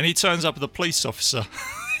 And he turns up as a police officer.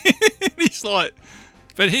 He's like,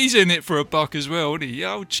 but he's in it for a buck as well, isn't he?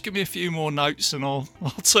 Oh, just give me a few more notes and I'll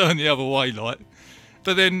turn the other way, like.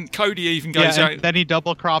 But then Cody even goes out. And then he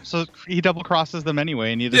double crosses them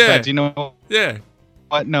anyway, and he decides, you know,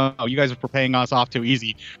 what? No, you guys are paying us off too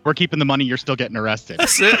easy. We're keeping the money. You're still getting arrested.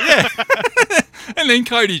 That's it. Yeah. And then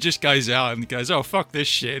Cody just goes out and goes, "Oh, fuck this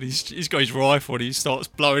shit." He's got his rifle and he starts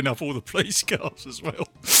blowing up all the police cars as well.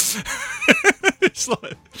 It's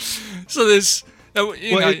like, so there's.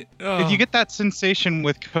 If you get that sensation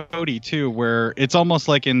with Cody too, where it's almost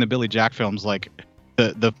like in the Billy Jack films, like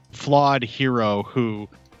the flawed hero who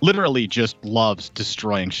literally just loves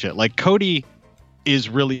destroying shit. Like, Cody is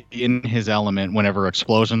really in his element whenever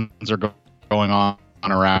explosions are going on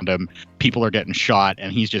around him, people are getting shot,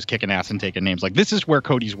 and he's just kicking ass and taking names. Like, this is where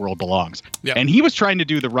Cody's world belongs. Yep. And he was trying to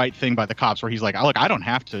do the right thing by the cops, where he's like, look, I don't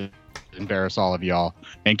have to embarrass all of y'all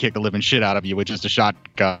and kick the living shit out of you with just a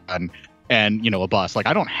shotgun and, you know, a bus. Like,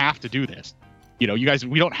 I don't have to do this. You know, you guys,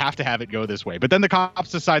 we don't have to have it go this way. But then the cops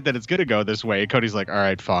decide that it's going to go this way. And Cody's like, all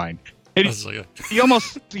right, fine. And he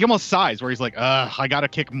almost sighs, where he's like, I got to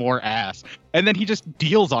kick more ass. And then he just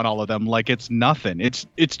deals on all of them like it's nothing. It's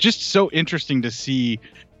just so interesting to see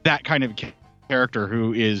that kind of character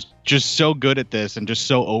who is just so good at this and just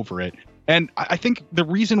so over it. And I think the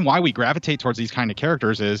reason why we gravitate towards these kind of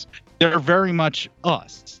characters is they're very much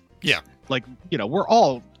us. Yeah. Like, you know, we're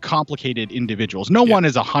all complicated individuals. No one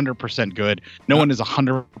is 100% good. No one is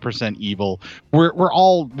 100% evil.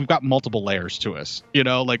 We've got multiple layers to us. You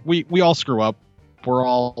know, like we all screw up. We're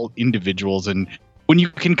all individuals. And when you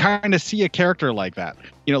can kind of see a character like that,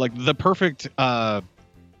 you know, like the perfect,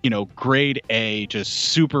 you know, grade A, just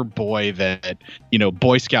super boy that, you know,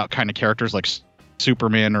 Boy Scout kind of characters like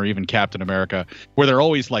Superman or even Captain America, where they're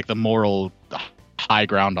always like the moral high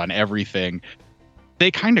ground on everything. They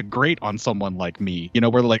kind of grate on someone like me, you know,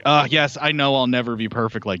 where they're like, yes, I know I'll never be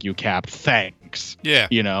perfect like you, Cap. Thanks. Yeah.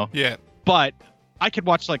 You know? Yeah. But I could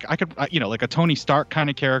watch like a Tony Stark kind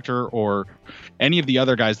of character, or any of the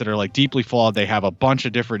other guys that are like deeply flawed. They have a bunch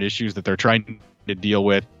of different issues that they're trying to deal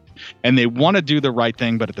with, and they want to do the right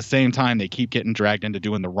thing, but at the same time, they keep getting dragged into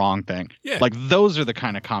doing the wrong thing. Yeah. Like, those are the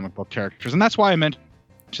kind of comic book characters. And that's why I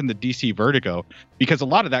mentioned the DC Vertigo, because a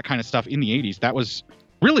lot of that kind of stuff in the 80s, that was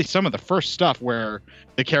really some of the first stuff where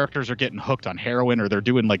the characters are getting hooked on heroin, or they're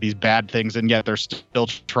doing like these bad things, and yet they're still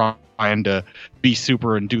trying to be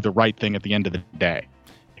super and do the right thing at the end of the day.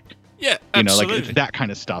 Yeah, absolutely. absolutely. You know, like, it's that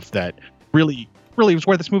kind of stuff that really was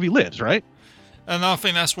where this movie lives, right? And I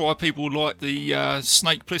think that's why people like the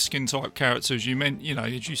Snake Plissken type characters. You meant,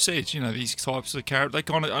 as you said, these types of characters. They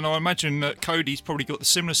kind of, and I imagine that Cody's probably got the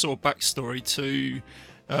similar sort of backstory to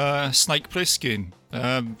Snake Plissken.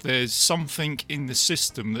 There's something in the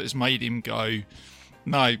system that has made him go,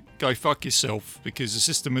 no, go fuck yourself, because the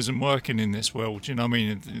system isn't working in this world. You know what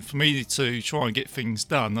I mean? For me to try and get things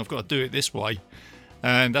done, I've got to do it this way.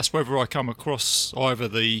 And that's whether I come across either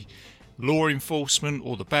the law enforcement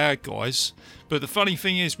or the bad guys. But the funny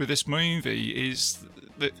thing is with this movie is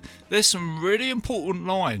that there's some really important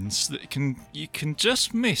lines that you can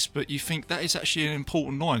just miss, but you think that is actually an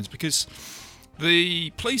important lines, because the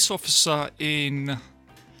police officer in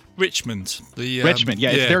Richmond,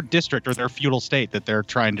 it's their district or their feudal state that they're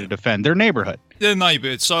trying to defend, their neighborhood. Their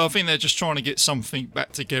neighbourhood. So I think they're just trying to get something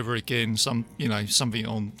back together again, something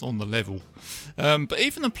on the level. But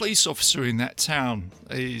even the police officer in that town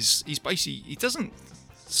he's basically, he doesn't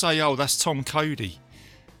say, oh, that's Tom Cody.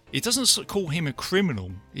 He doesn't call him a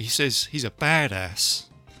criminal. He says he's a badass.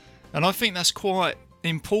 And I think that's quite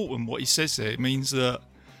important what he says there. It means that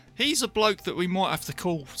he's a bloke that we might have to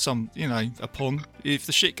call upon if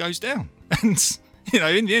the shit goes down. And,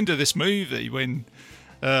 in the end of this movie, when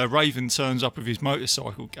Raven turns up with his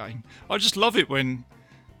motorcycle gang, I just love it when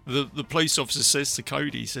the police officer says to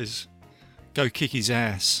Cody, he says, go kick his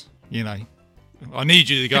ass, I need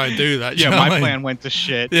you to go and do that. My plan went to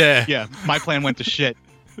shit. Yeah. My plan went to shit.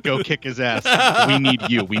 Go kick his ass. We need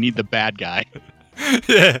you. We need the bad guy.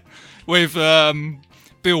 Yeah. With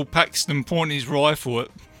Bill Paxton pointing his rifle at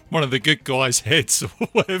one of the good guys' heads or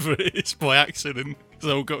whatever it is by accident.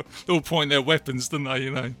 They all point their weapons, don't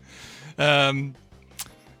they? And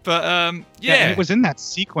it was in that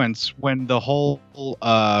sequence when the whole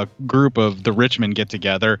group of the Richmond get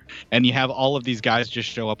together, and you have all of these guys just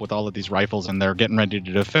show up with all of these rifles, and they're getting ready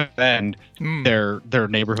to defend their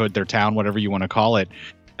neighborhood, their town, whatever you want to call it.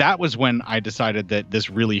 That was when I decided that this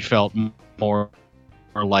really felt more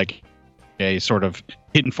like a sort of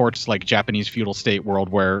Hidden Fortress, like Japanese feudal state world,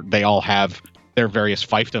 where they all have their various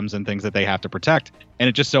fiefdoms and things that they have to protect. And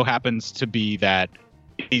it just so happens to be that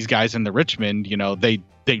these guys in the Richmond, they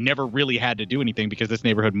never really had to do anything because this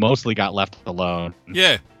neighborhood mostly got left alone.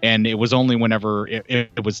 Yeah. And it was only whenever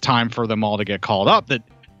it was time for them all to get called up that,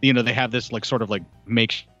 they have this sort of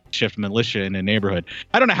makeshift militia in a neighborhood.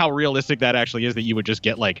 I don't know how realistic that actually is, that you would just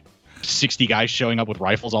get 60 guys showing up with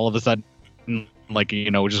rifles all of a sudden,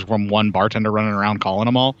 just from one bartender running around calling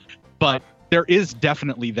them all. But there is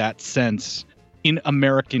definitely that sense in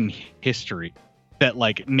American history that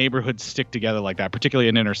neighborhoods stick together like that, particularly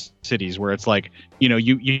in inner cities, where it's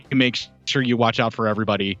you make sure you watch out for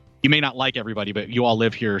everybody. You may not like everybody, but you all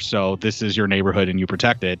live here, so this is your neighborhood and you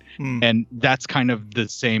protect it. And that's kind of the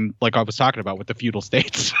same, like I was talking about with the feudal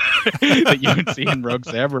states that you would see in Rogue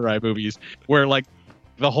Samurai movies, where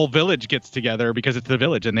the whole village gets together because it's the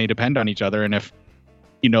village and they depend on each other. And if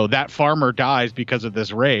that farmer dies because of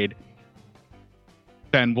this raid,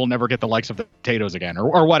 then we'll never get the likes of the potatoes again,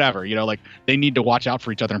 or whatever. They need to watch out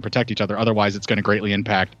for each other and protect each other. Otherwise, it's going to greatly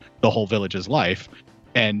impact the whole village's life.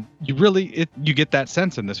 And you get that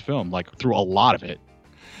sense in this film, through a lot of it.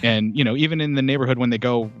 And, even in the neighborhood when they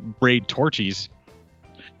go raid Torchies,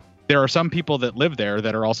 there are some people that live there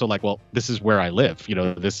that are also well, this is where I live,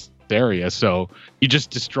 this area. So you just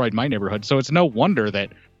destroyed my neighborhood. So it's no wonder that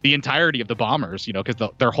the entirety of the bombers, because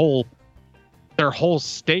their whole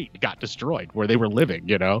state got destroyed where they were living,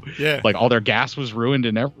 Yeah. all their gas was ruined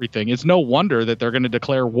and everything. It's no wonder that they're going to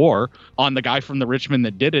declare war on the guy from the Richmond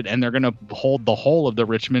that did it, and they're going to hold the whole of the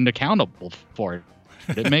Richmond accountable for it.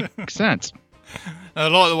 It makes sense. I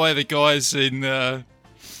like the way the guys in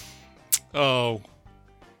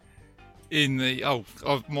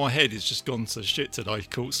my head has just gone to shit today.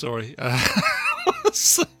 Cool, sorry.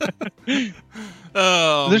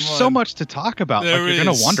 There's so much to talk about. You're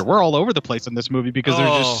going to wonder. We're all over the place in this movie because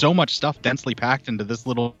there's just so much stuff densely packed into this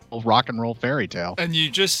little rock and roll fairy tale. And you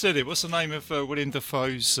just said it. What's the name of William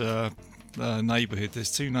Dafoe's neighbourhood?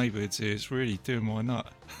 There's two neighbourhoods here. It's really doing my nut.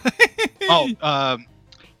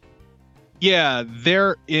 Yeah,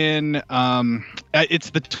 they're in. It's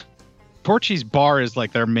the Torchy's bar is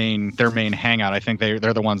their main hangout. I think they're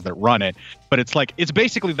the ones that run it. But it's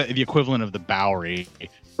basically the equivalent of the Bowery,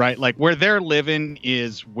 right? Where they're living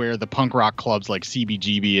is where the punk rock clubs like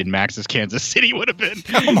CBGB and Max's Kansas City would have been.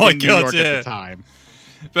 Oh my in God, New York yeah. at the time.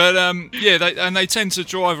 But they tend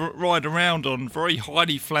to ride around on very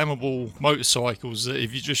highly flammable motorcycles that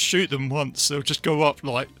if you just shoot them once, they'll just go up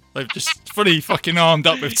they've just fully fucking armed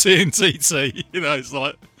up with TNT. It's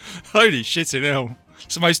holy shit in hell.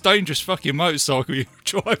 It's the most dangerous fucking motorcycle you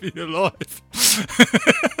drive in your life.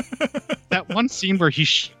 That one scene where he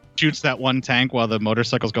shoots that one tank while the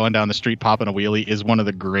motorcycle's going down the street popping a wheelie is one of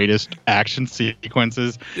the greatest action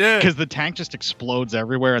sequences. Yeah. Because the tank just explodes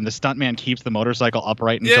everywhere and the stuntman keeps the motorcycle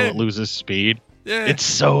upright until Yeah. it loses speed. Yeah. It's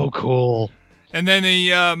so cool. And then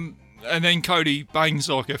and then Cody bangs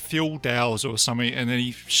like a fuel dowse or something, and then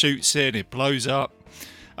he shoots it and it blows up.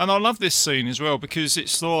 And I love this scene as well because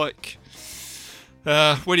it's like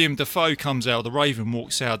William Dafoe comes out, the Raven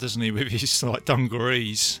walks out, doesn't he, with his like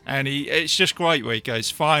dungarees, and it's just great where he goes,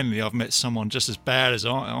 finally I've met someone just as bad as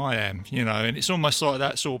I am, you know, and it's almost like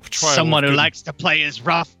that sort of portrayal. Someone of who good- likes to play as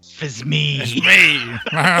rough as me. It's me.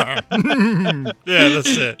 Yeah,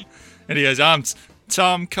 that's it. And he goes, I'm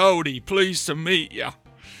Tom Cody, pleased to meet you.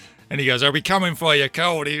 And he goes, I'll be coming for you,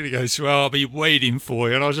 Cody. And he goes, well, I'll be waiting for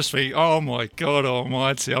you. And I was just thinking, oh my God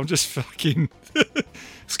almighty, I'm just fucking...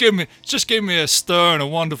 just give me a stir and a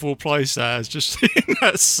wonderful place as just in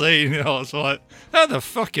that scene. You know, I was like, how the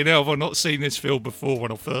fucking hell have I not seen this film before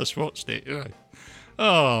when I first watched it? You know?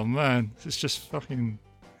 Oh man, it's just fucking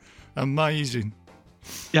amazing.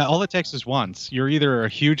 Yeah, all it takes is once. You're either a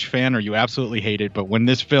huge fan or you absolutely hate it, but when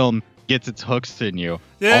this film gets its hooks in you,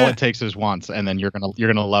 Yeah. all it takes is once, and then you're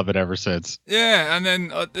gonna love it ever since. Yeah, and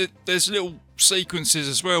then there's little sequences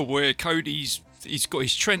as well where he's got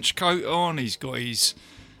his trench coat on, he's got his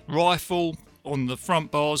rifle on the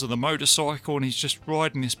front bars of the motorcycle, and he's just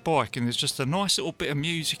riding this bike, and there's just a nice little bit of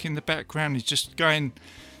music in the background. He's just going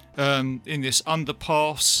in this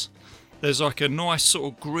underpass. There's like a nice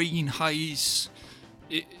sort of green haze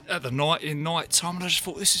at the night time, and I just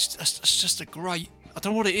thought that's just a great. I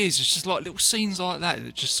don't know what it is. It's just like little scenes like that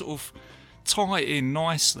that just sort of tie it in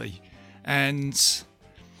nicely, and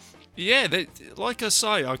yeah, like I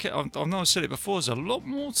say, I know I said it before. There's a lot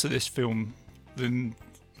more to this film than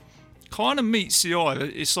kind of meets the eye.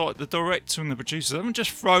 It's like the director and the producer haven't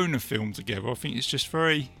just thrown a film together. I think it's just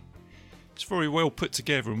very well put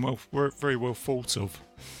together and very well thought of.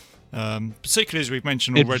 Particularly as we've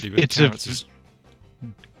mentioned already with the characters.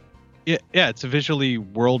 Yeah, it's a visually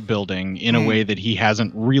world building in a way that he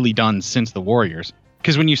hasn't really done since the Warriors.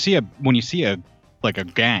 Because when you see a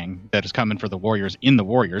gang that is coming for the Warriors in the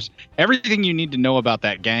Warriors, everything you need to know about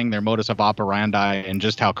that gang, their modus of operandi, and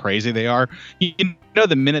just how crazy they are, you know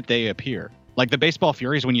the minute they appear. Like the Baseball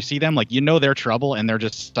Furies, when you see them, like you know they're trouble and they're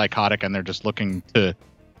just psychotic and they're just looking to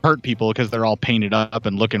hurt people because they're all painted up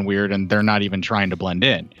and looking weird and they're not even trying to blend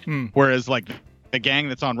in. Whereas like the gang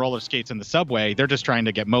that's on roller skates in the subway, they're just trying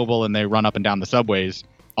to get mobile and they run up and down the subways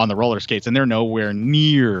on the roller skates, and they're nowhere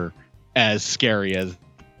near as scary as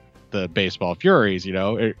the Baseball Furies. You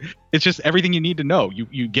know, it's just everything you need to know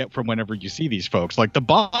you get from whenever you see these folks. Like the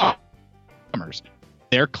Bombers,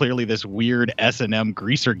 they're clearly this weird S&M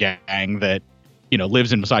greaser gang that, you know,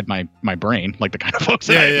 lives inside my brain, like the kind of folks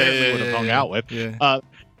that I would have hung out with. Yeah.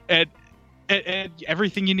 And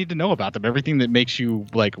everything you need to know about them, everything that makes you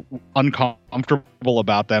like uncomfortable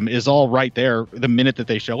about them is all right there the minute that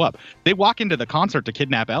they show up. They walk into the concert to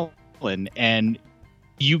kidnap Ellen, and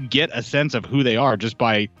you get a sense of who they are just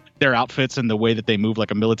by their outfits and the way that they move,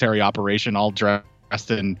 like a military operation, all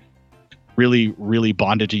dressed in really, really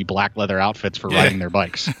bondagey black leather outfits for riding their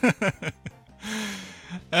bikes.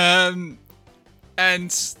 And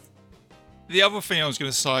the other thing I was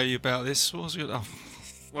going to say about this was,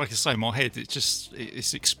 like I say, my head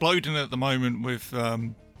it's exploding at the moment with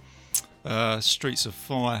Streets of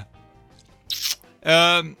Fire.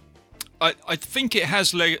 I think it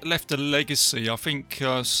has left a legacy. I think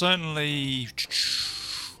certainly.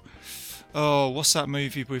 Oh, what's that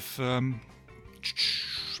movie with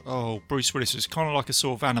Bruce Willis? It's kind of like a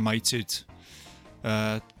sort of animated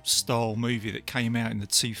style movie that came out in the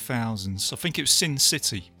 2000s. I think it was Sin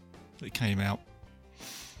City that came out.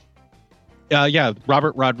 Yeah,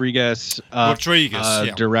 Robert Rodriguez,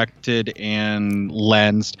 directed and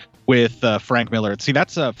lensed with Frank Miller. See,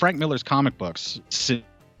 that's Frank Miller's comic books. Sin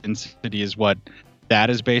City is what that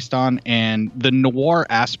is based on, and the noir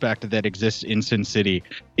aspect that exists in Sin City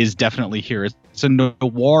is definitely here. It's a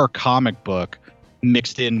noir comic book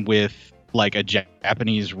mixed in with like a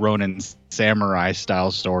Japanese Ronin samurai style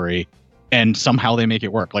story, and somehow they make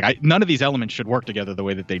it work. Like none of these elements should work together the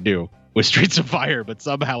way that they do with Streets of Fire, but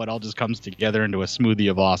somehow it all just comes together into a smoothie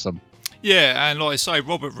of awesome. Yeah, and like I say,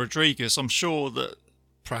 Robert Rodriguez, I'm sure that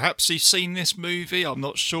perhaps he's seen this movie. I'm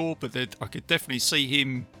not sure, but I could definitely see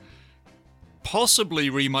him possibly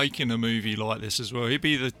remaking a movie like this as well. He'd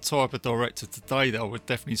be the type of director today that I would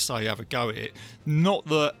definitely say have a go at it. Not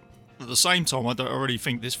that at the same time, I don't really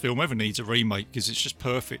think this film ever needs a remake because it's just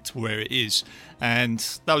perfect where it is. And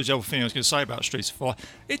that was the other thing I was going to say about Streets of Fire.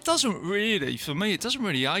 It doesn't really, for me, it doesn't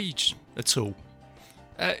really age at all.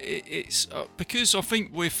 It's because I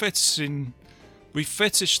think we're fetishing we've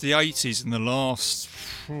fetished the 80s in the last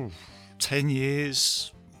 10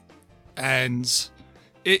 years, and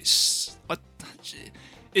it's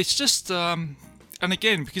just and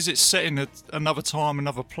again, because it's set in another time,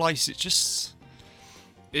 another place, it's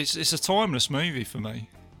a timeless movie for me.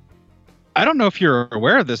 I don't know if you're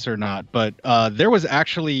aware of this or not, but there was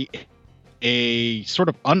actually a sort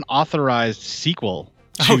of unauthorized sequel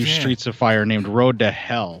to Streets of Fire named Road to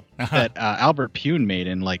Hell that Albert Pune made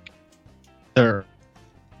in like the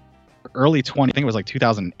early I think it was like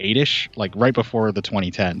 2008-ish, like right before the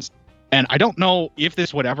 2010s. And I don't know if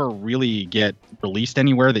this would ever really get released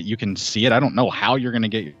anywhere that you can see it. I don't know how you're going to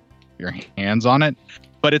get your hands on it,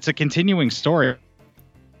 but it's a continuing story.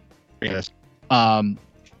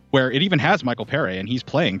 Where it even has Michael Pere, and he's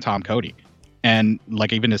playing Tom Cody. And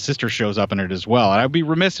like even his sister shows up in it as well. And I'd be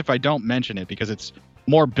remiss if I don't mention it because it's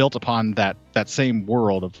more built upon that same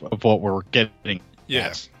world of what we're getting.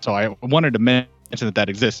 Yes. So I wanted to mention that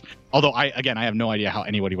exists. Although I have no idea how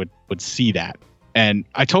anybody would see that. And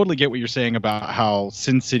I totally get what you're saying about how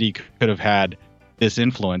Sin City could have had this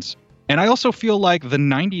influence. And I also feel like the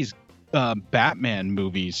 90s Batman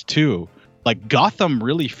movies too, like Gotham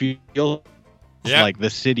really feels like the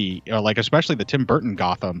city, or like especially the Tim Burton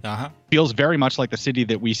Gotham feels very much like the city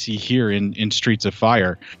that we see here in Streets of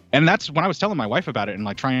Fire. And that's when I was telling my wife about it and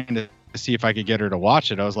like trying to see if I could get her to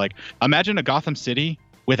watch it. I was like, imagine a Gotham City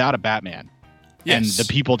without a Batman. Yes. And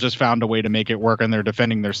the people just found a way to make it work, and they're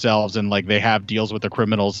defending themselves, and like they have deals with the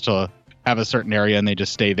criminals to have a certain area, and they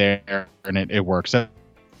just stay there, and it works.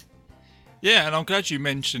 Yeah, and I'm glad you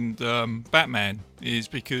mentioned Batman, is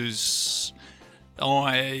because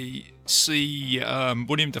I see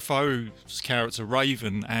William Dafoe's character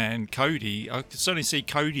Raven and Cody. I can certainly see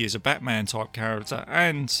Cody as a Batman type character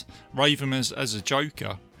and Raven as a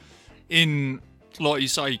Joker in, like you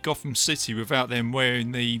say, Gotham City, without them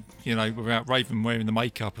wearing without Raven wearing the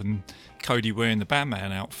makeup and Cody wearing the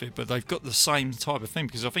Batman outfit. But they've got the same type of thing,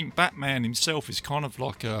 because I think Batman himself is kind of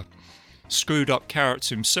like a screwed up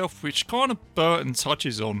character himself, which kind of Burton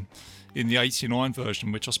touches on in the 89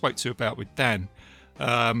 version, which I spoke to about with Dan.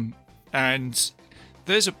 And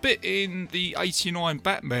there's a bit in the 89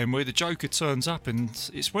 Batman where the Joker turns up, and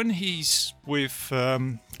it's when he's with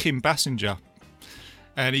Kim Basinger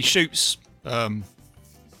and he shoots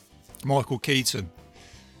Michael Keaton.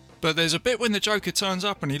 But there's a bit when the Joker turns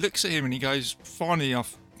up and he looks at him and he goes, finally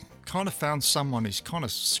I've kind of found someone who's kind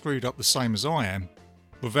of screwed up the same as I am,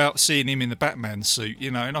 without seeing him in the Batman suit,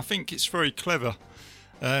 and I think it's very clever.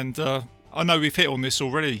 And I know we've hit on this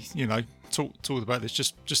already, talked about this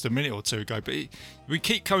just a minute or two ago, but we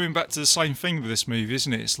keep coming back to the same thing with this movie,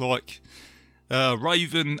 isn't it? It's like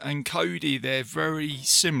Raven and Cody, they're very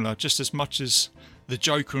similar, just as much as the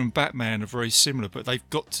Joker and Batman are very similar, but they've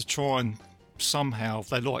got to try and somehow,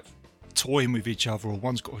 they like toying with each other, or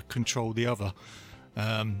one's got to control the other,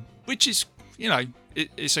 which is,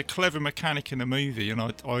 it's a clever mechanic in the movie, and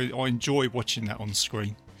I enjoy watching that on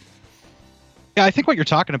screen. Yeah, I think what you're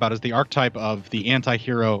talking about is the archetype of the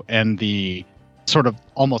anti-hero and the sort of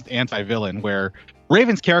almost anti-villain, where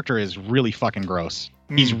Raven's character is really fucking gross.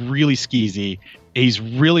 He's really skeezy. He's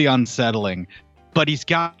really unsettling. But he's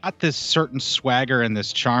got this certain swagger and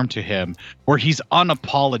this charm to him where he's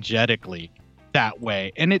unapologetically that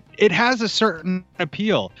way. And it has a certain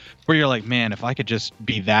appeal where you're like, man, if I could just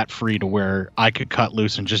be that free to where I could cut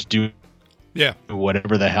loose and just do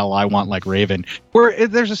whatever the hell I want, like Raven, where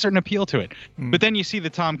there's a certain appeal to it. But then you see the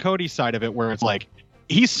Tom Cody side of it, where it's like,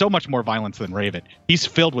 he's so much more violence than Raven. He's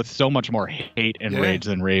filled with so much more hate and rage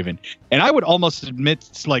than Raven. And I would almost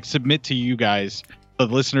submit to you guys, the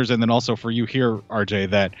listeners, and then also for you here, RJ,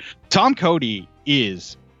 that Tom Cody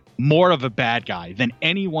is more of a bad guy than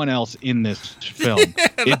anyone else in this film.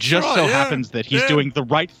 It just so happens that he's doing the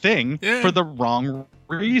right thing for the wrong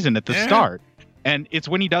reason at the start. And it's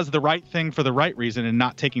when he does the right thing for the right reason and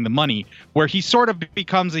not taking the money where he sort of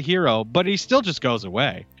becomes a hero, but he still just goes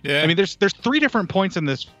away. Yeah. I mean, there's three different points in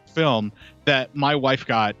this film that my wife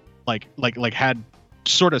got like had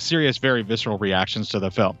sort of serious, very visceral reactions to the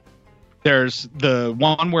film. There's the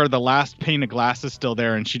one where the last pane of glass is still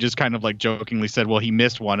there, and she just kind of like jokingly said, well, he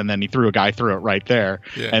missed one, and then he threw a guy through it right there,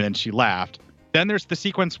 and then she laughed. Then there's the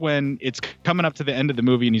sequence when it's coming up to the end of the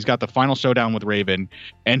movie and he's got the final showdown with Raven,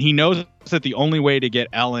 and he knows that the only way to get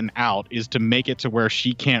Ellen out is to make it to where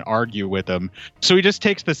she can't argue with him. So he just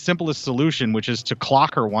takes the simplest solution, which is to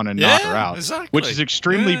clock her one and knock her out, which is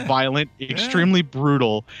extremely violent, extremely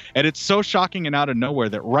brutal. And it's so shocking and out of nowhere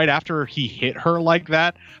that right after he hit her like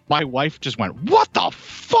that, my wife just went, what the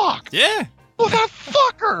fuck? Yeah. Well, that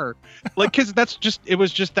fucker, like, because it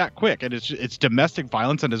was just that quick, and it's domestic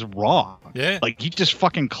violence and is wrong. Yeah, like he just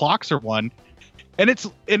fucking clocks her one, And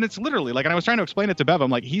it's literally like, and I was trying to explain it to Bev.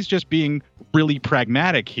 I'm like, he's just being really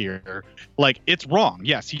pragmatic here. Like, it's wrong.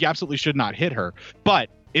 Yes, he absolutely should not hit her. But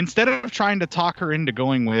instead of trying to talk her into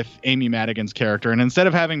going with Amy Madigan's character, and instead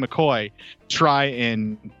of having McCoy try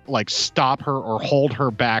and like stop her or hold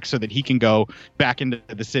her back so that he can go back into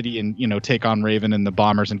the city and, you know, take on Raven and the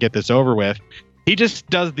bombers and get this over with, he just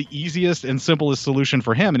does the easiest and simplest solution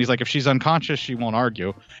for him. And he's like, if she's unconscious, she won't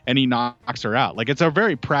argue. And he knocks her out. Like, it's a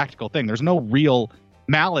very practical thing. There's no real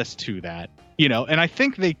malice to that, you know? And I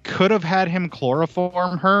think they could have had him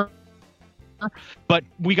chloroform her. But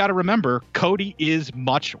we got to remember, Cody is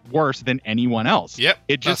much worse than anyone else. Yep.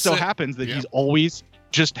 It just so happens that he's always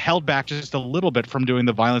just held back just a little bit from doing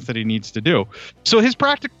the violence that he needs to do. So his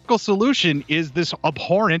practical solution is this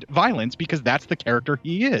abhorrent violence because that's the character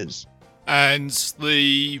he is. And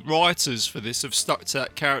the writers for this have stuck to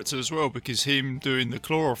that character as well, because him doing the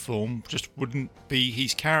chloroform just wouldn't be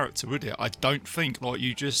his character, would it? I don't think, like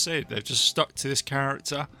you just said, they've just stuck to this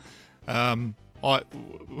character. Like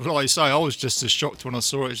I say, I was just as shocked when I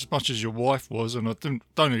saw it as much as your wife was, and I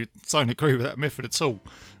don't agree with that method at all.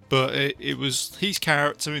 But it was his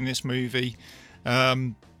character in this movie,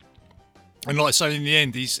 and like I say, in the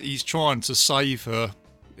end, he's trying to save her.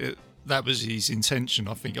 That was his intention,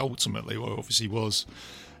 I think, ultimately. Well, obviously was.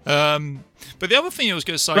 But the other thing I was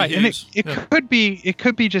going to say, right, here and is, it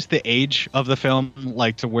could be just the age of the film,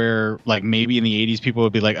 like to where, like, maybe in the 80s people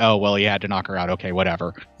would be like, oh well, he had to knock her out, okay,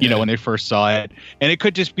 whatever, you know, when they first saw it. And it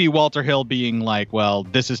could just be Walter Hill being like, well,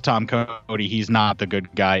 this is Tom Cody, he's not the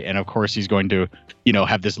good guy, and of course he's going to, you know,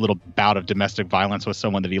 have this little bout of domestic violence with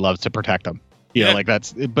someone that he loves to protect him, you know, like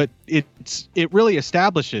that's, but it really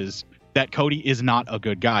establishes that Cody is not a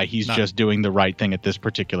good guy. He's just doing the right thing at this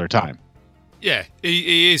particular time. Yeah,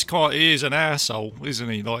 he is an asshole, isn't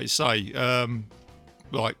he? Like you say,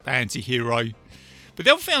 like anti-hero. But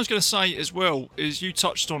the other thing I was going to say as well is you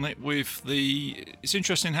touched on it with it's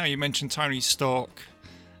interesting how you mentioned Tony Stark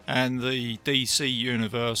and the DC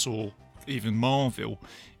universe, or even Marvel,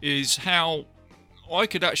 is how I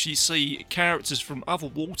could actually see characters from other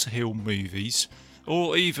Walter Hill movies,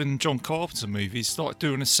 or even John Carpenter movies, like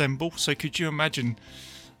doing Assemble. So could you imagine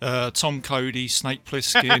Tom Cody, Snake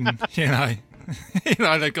Plissken,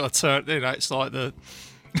 they've got to turn, it's like the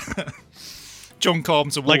John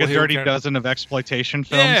Carpenter, like a Hill dirty character. dozen of exploitation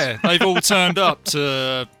films. Yeah, they've all turned up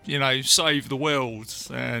to, save the world.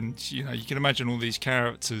 And, you can imagine all these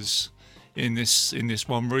characters in this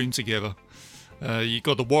one room together. You've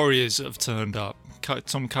got the Warriors that have turned up.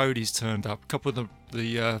 Tom Cody's turned up. A couple of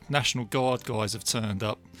the National Guard guys have turned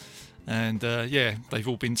up. And, they've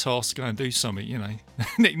all been tasked to go and do something,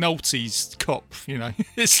 Nick Nolte's cop,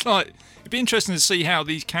 It's like, it'd be interesting to see how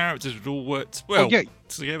these characters would all work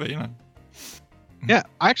together, Yeah,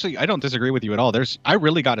 I don't disagree with you at all. I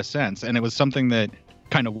really got a sense, and it was something that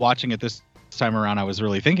kind of watching it this time around I was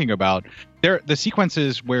really thinking about. The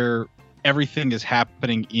sequences where everything is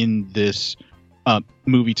happening in this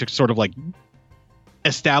movie to sort of like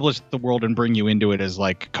establish the world and bring you into it, as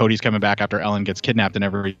like Cody's coming back after Ellen gets kidnapped and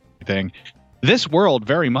everything. This world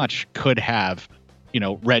very much could have,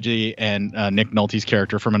 Reggie and Nick Nolte's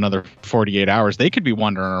character from Another 48 Hours. They could be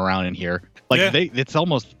wandering around in here. It's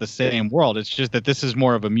almost the same world. It's just that this is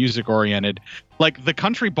more of a music oriented, like the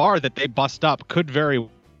country bar that they bust up could very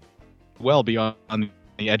well be on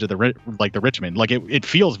the edge of the Richmond. Like it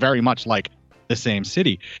feels very much like the same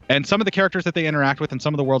city. And some of the characters that they interact with and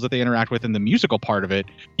some of the worlds that they interact with in the musical part of it,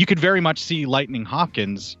 you could very much see Lightning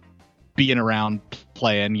Hopkins being around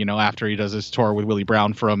playing, after he does his tour with Willie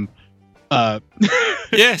Brown from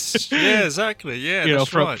yes, yeah, exactly, yeah,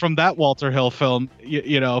 from that Walter Hill film,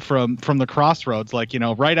 from the Crossroads, like,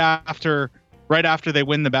 right after they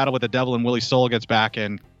win the battle with the devil and Willie Soul gets back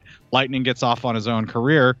and Lightning gets off on his own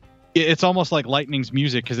career, it's almost like Lightning's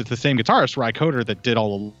music, because it's the same guitarist, Ry Coder, that did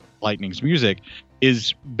all of Lightning's music,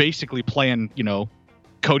 is basically playing,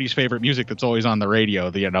 Cody's favorite music that's always on the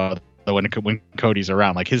radio, when Cody's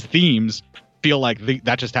around. Like his themes feel like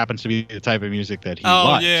that just happens to be the type of music that he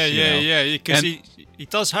likes. Yeah, because he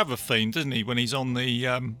does have a theme, doesn't he, when he's on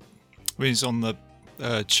the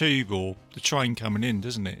tube or the train coming in,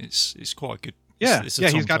 doesn't it? It's quite good. Yeah,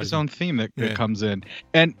 he's got his own theme that comes in,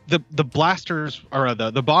 and the blasters, or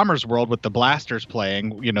the bombers world with the blasters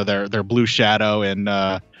playing, their Blue Shadow and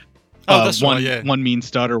One Mean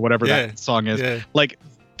Stud or whatever that song is. Yeah. Like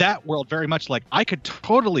that world, very much like I could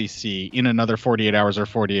totally see in Another 48 Hours or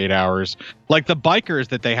 48 Hours, like the bikers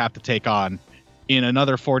that they have to take on in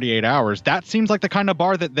Another 48 Hours. That seems like the kind of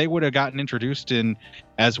bar that they would have gotten introduced in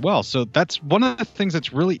as well. So that's one of the things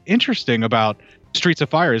that's really interesting about Streets of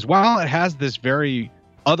Fire, is while it has this very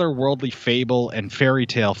otherworldly fable and fairy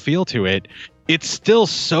tale feel to it, it's still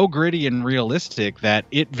so gritty and realistic that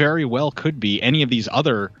it very well could be any of these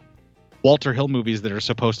other Walter Hill movies that are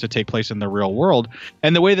supposed to take place in the real world.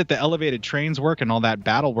 And the way that the elevated trains work and all that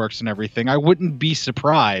battle works and everything, I wouldn't be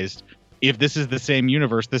surprised if this is the same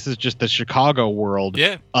universe. This is just the Chicago world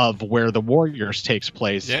of where the Warriors takes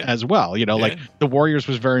place as well. You know, like the Warriors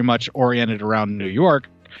was very much oriented around New York,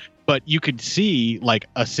 but you could see like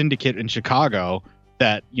a syndicate in Chicago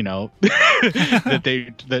that, you know,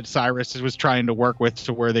 that Cyrus was trying to work with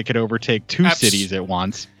to where they could overtake two cities at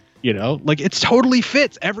once. You know, like it totally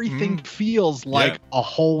fits. Everything feels like a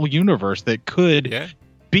whole universe that could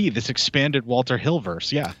be this expanded Walter Hill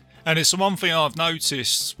verse. Yeah. And it's the one thing I've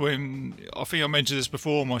noticed when, I think I mentioned this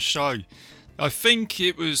before on my show, I think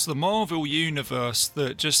it was the Marvel Universe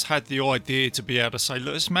that just had the idea to be able to say,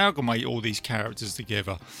 let's amalgamate all these characters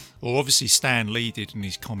together. Or obviously Stan Lee did in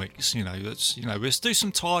his comics, let's do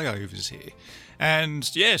some tie-overs here. And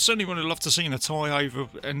yeah, certainly would have loved to see a tie-over.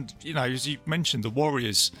 And, as you mentioned, the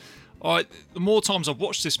Warriors. The more times I've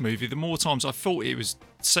watched this movie, the more times I thought it was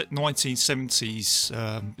set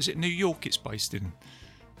 1970s. Is it New York it's based in?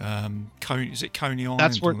 Is it Coney Island?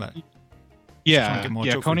 That's where. That? Yeah,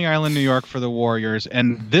 Coney Island, New York for the Warriors,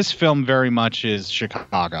 and this film very much is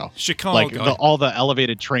Chicago. Like all the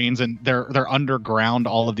elevated trains, and they're underground,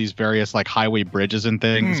 all of these various like highway bridges and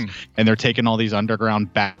things, and they're taking all these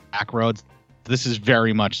underground back roads. This is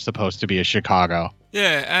very much supposed to be a Chicago.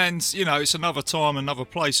 Yeah, and it's another time, another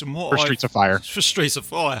place, and for Streets of Fire. For Streets of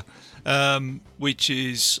Fire, which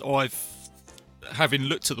is having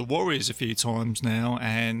looked at the Warriors a few times now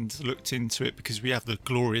and looked into it because we have the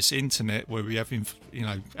glorious internet where we have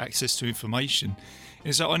access to information,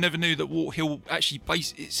 is that I never knew that Walter Hill actually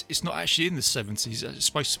it's not actually in the 70s. It's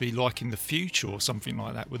supposed to be like in the future or something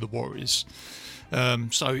like that with the Warriors.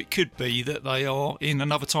 So it could be that they are in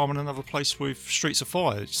another time and another place with Streets of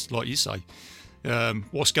Fire, just like you say.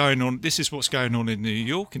 What's going on? This is what's going on in New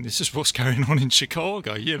York, and this is what's going on in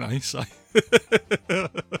Chicago. So.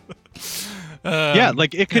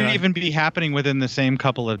 Like it could even be happening within the same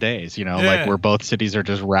couple of days. Like where both cities are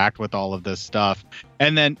just racked with all of this stuff,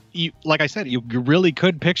 and then like I said, you really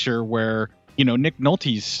could picture where Nick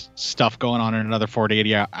Nolte's stuff going on in another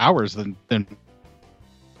 48 hours than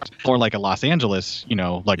or like a Los Angeles,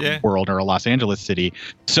 world or a Los Angeles city.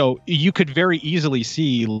 So you could very easily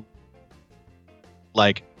see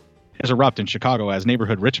like as erupt in Chicago as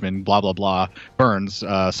neighborhood Richmond, blah, blah, blah, Burns,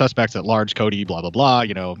 suspects at large, Cody, blah, blah, blah,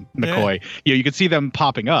 McCoy. You could see them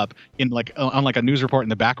popping up in like on like a news report in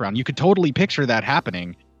the background. You could totally picture that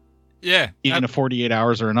happening. Yeah. In a 48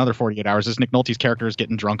 hours or another 48 hours as Nick Nolte's character is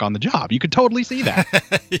getting drunk on the job. You could totally see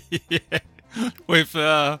that. With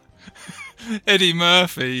Eddie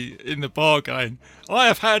Murphy in the bar going, I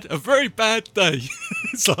have had a very bad day.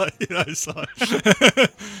 It's like,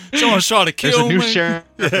 someone's trying to kill me. There's a new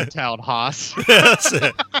sheriff in town, Haas. Yeah, that's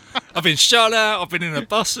it. I've been shut out. I've been in a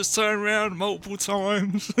bus that's turned around multiple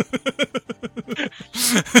times.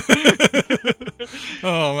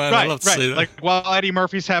 Oh, man, I'd love to see that. Like, while Eddie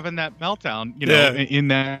Murphy's having that meltdown, in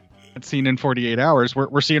that scene in 48 hours,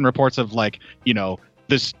 we're seeing reports of, like,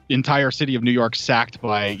 this entire city of New York sacked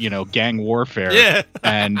by gang warfare. Yeah.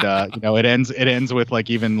 And it ends with like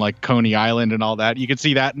even like Coney Island and all that. You could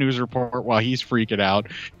see that news report while he's freaking out,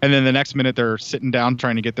 and then the next minute they're sitting down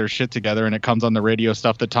trying to get their shit together, and it comes on the radio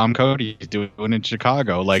stuff that Tom Cody is doing in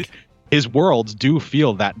Chicago. Like his worlds do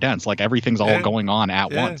feel that dense, like everything's all going on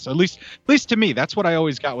at once. At least to me, that's what I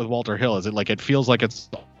always got with Walter Hill. Is it feels like it's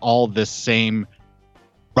all this same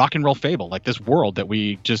rock and roll fable, like this world that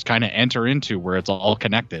we just kind of enter into where it's all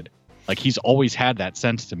connected. Like he's always had that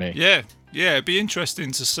sense to me. Yeah, it'd be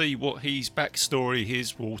interesting to see what his backstory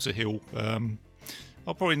is, Walter Hill.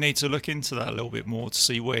 I'll probably need to look into that a little bit more to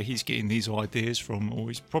see where he's getting these ideas from, or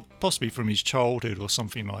he's possibly from his childhood or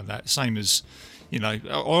something like that. Same as, I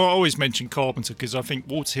always mention Carpenter because I think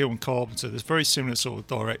Walter Hill and Carpenter, there's very similar sort of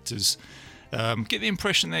directors. Get the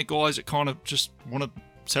impression they're guys that kind of just want to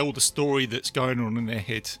tell the story that's going on in their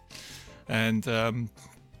head, and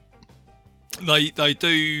they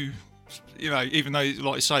do, even though,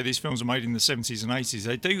 like I say, these films are made in the 70s and 80s,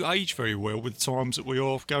 they do age very well with the times that we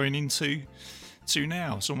are going into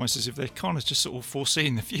now. It's almost as if they're kind of just sort of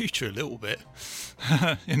foreseeing the future a little bit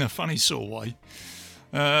in a funny sort of way.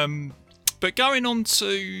 But going on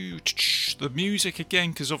to the music again,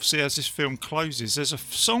 because obviously as this film closes, there's a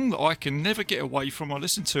song that I can never get away from. I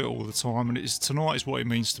listen to it all the time, and it is Tonight Is What It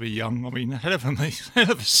Means to Be Young. I mean, hell of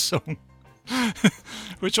a song,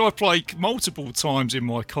 which I play multiple times in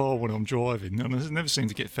my car when I'm driving, and I never seem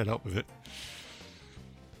to get fed up with it.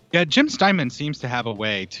 Yeah, Jim Steinman seems to have a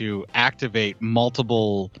way to activate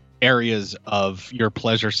multiple areas of your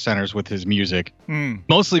pleasure centers with his music, Mm.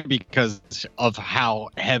 mostly because of how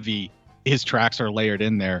heavy his tracks are layered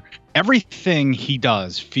in there. Everything he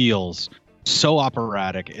does feels so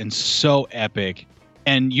operatic and so epic,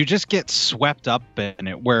 and you just get swept up in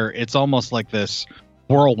it, where it's almost like this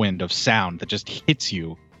whirlwind of sound that just hits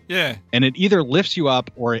you, Yeah. and it either lifts you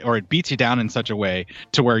up or it beats you down in such a way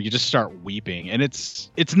to where you just start weeping. And it's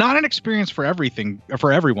not an experience for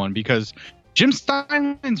everyone, because Jim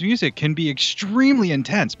Steinman's music can be extremely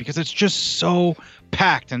intense because it's just so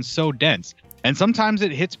packed and so dense. And sometimes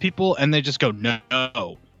it hits people and they just go,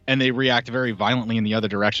 no, and they react very violently in the other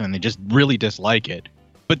direction, and they just really dislike it.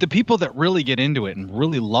 But the people that really get into it and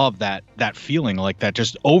really love that feeling, like that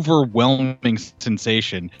just overwhelming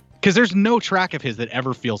sensation, because there's no track of his that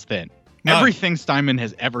ever feels thin. No. Everything Steinman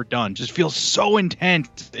has ever done just feels so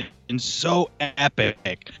intense and so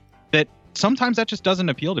epic that sometimes that just doesn't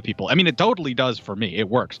appeal to people. I mean, it totally does for me. It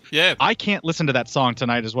works. Yeah. I can't listen to that song,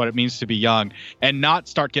 Tonight Is What It Means to Be Young, and not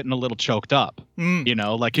start getting a little choked up. Mm. You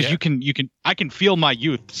know, like, because Yeah. I can feel my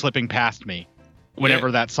youth slipping past me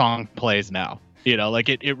whenever that song plays now. You know, like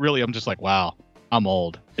it really, I'm just like, wow, I'm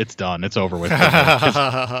old. It's done. It's over with.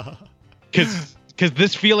 Because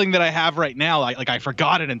this feeling that I have right now, I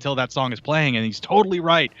forgot it until that song is playing, and he's totally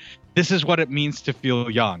right. This is what it means to feel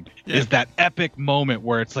young. Yeah. Is that epic moment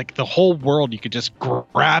where it's like the whole world, you could just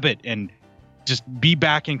grab it and just be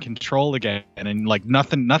back in control again, and like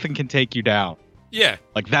nothing can take you down. Yeah.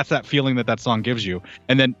 Like that's that feeling that song gives you,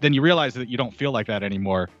 and then you realize that you don't feel like that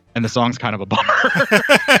anymore, and the song's kind of a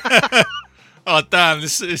bummer. Oh damn!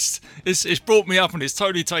 It's brought me up and it's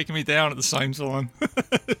totally taken me down at the same time.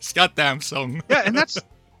 It's a goddamn song. Yeah, and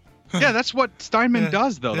that's what Steinman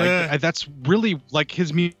does though. Like Yeah. that's really like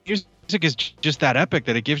his music is just that epic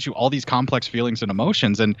that it gives you all these complex feelings and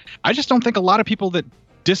emotions. And I just don't think a lot of people that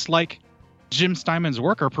dislike Jim Steinman's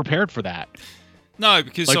work are prepared for that. No,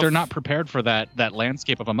 because Like they're not prepared for that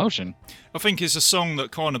landscape of emotion. I think it's a song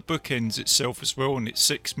that kind of bookends itself as well, and its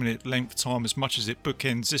 6-minute length time as much as it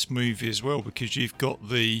bookends this movie as well, because you've got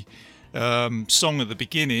the song at the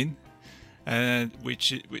beginning,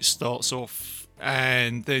 which starts off,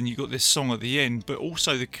 and then you've got this song at the end, but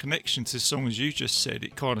also the connection to the song, as you just said,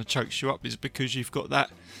 it kind of chokes you up, is because you've got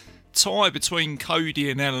that tie between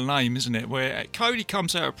Cody and Ellen Aim, isn't it? Where Cody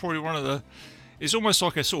comes out of probably one of the... It's almost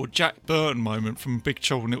like a sort of Jack Burton moment from Big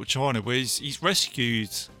Trouble in Little China, where he's rescued.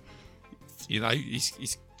 You know,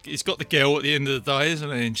 he's got the girl at the end of the day, isn't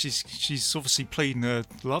he? And she's obviously pleading her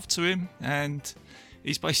love to him, and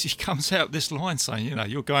he's basically comes out with this line saying, you know,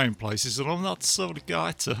 you're going places, and I'm not the sort of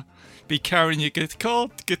guy to be carrying your guitar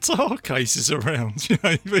cases around. You know,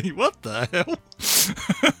 you think, what the hell?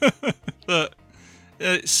 But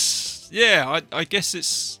it's I guess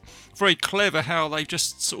it's very clever how they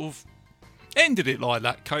just sort of ended it like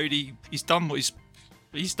that. Cody, he's done what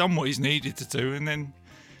he's needed to do, and then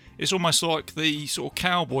it's almost like the sort of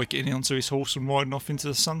cowboy getting onto his horse and riding off into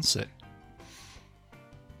the sunset.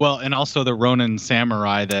 Well, and also the Ronin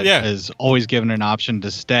samurai that is always given an option to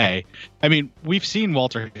stay. I mean, we've seen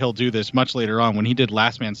Walter Hill do this much later on when he did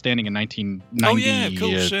Last Man Standing in 1990. Oh yeah, of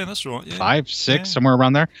course, yeah, that's right. Yeah. 5, 6, somewhere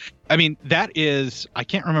around there. I mean, that is, I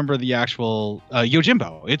can't remember the actual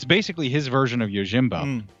Yojimbo. It's basically his version of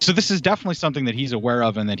Yojimbo. So this is definitely something that he's aware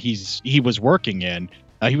of and that he was working in.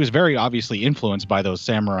 He was very obviously influenced by those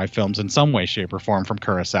samurai films in some way, shape, or form from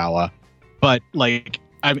Kurosawa. But like,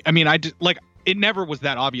 it never was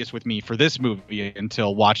that obvious with me for this movie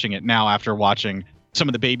until watching it now, after watching some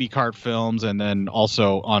of the Baby Cart films, and then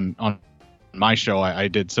also on my show, I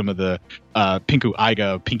did some of the Pinku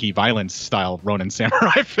Aiga, Pinky Violence style Ronin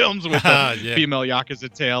samurai films with female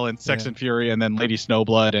Yakuza Tale and Sex and Fury, and then Lady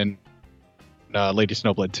Snowblood and Lady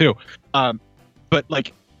Snowblood 2. But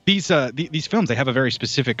like these films, they have a very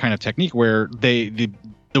specific kind of technique where the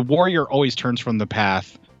warrior always turns from the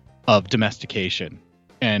path of domestication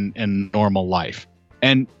and normal life.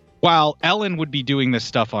 And while Ellen would be doing this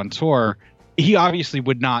stuff on tour, he obviously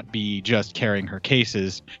would not be just carrying her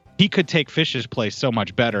cases. He could take Fish's place so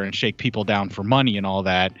much better and shake people down for money and all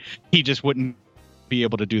that. He just wouldn't be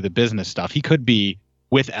able to do the business stuff. He could be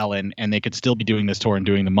with Ellen and they could still be doing this tour and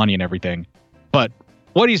doing the money and everything. But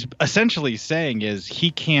what he's essentially saying is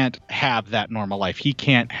he can't have that normal life. He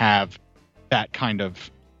can't have that kind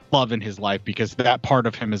of love in his life because that part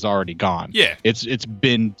of him is already gone. Yeah. It's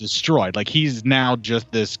been destroyed. Like he's now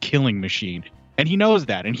just this killing machine. And he knows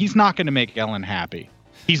that. And he's not going to make Ellen happy.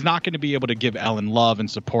 He's not going to be able to give Ellen love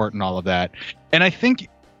and support and all of that. And I think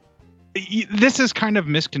this is kind of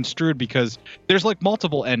misconstrued because there's like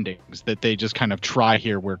multiple endings that they just kind of try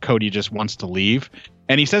here where Cody just wants to leave.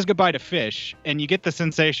 And he says goodbye to Fish, and you get the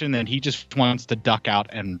sensation that he just wants to duck out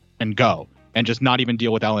and go and just not even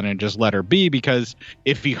deal with Ellen and just let her be, because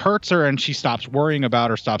if he hurts her and she stops worrying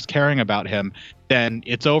about or stops caring about him, then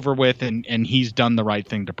it's over with and he's done the right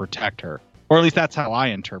thing to protect her. Or at least that's how I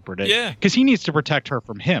interpret it. Yeah. Because he needs to protect her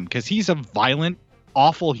from him, because he's a violent,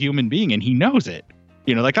 awful human being and he knows it.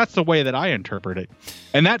 You know, like that's the way that I interpret it.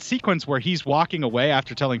 And that sequence where he's walking away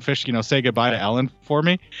after telling Fish, you know, say goodbye to Ellen for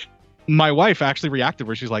me, my wife actually reacted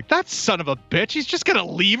where she's like, that son of a bitch, he's just gonna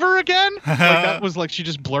leave her again? Like that was like, she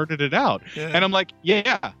just blurted it out. Yeah. And I'm like,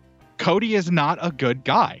 yeah, Cody is not a good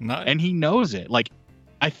guy. No. And he knows it. Like,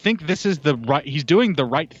 I think this is he's doing the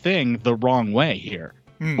right thing the wrong way here.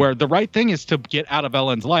 Where the right thing is to get out of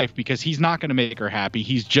Ellen's life, because he's not going to make her happy.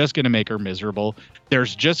 He's just going to make her miserable.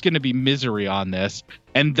 There's just going to be misery on this.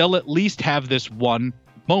 And they'll at least have this one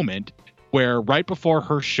moment where right before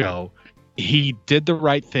her show, he did the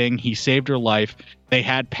right thing. He saved her life. They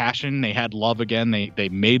had passion. They had love again. They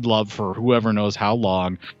made love for whoever knows how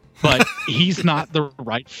long. But he's not the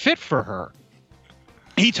right fit for her.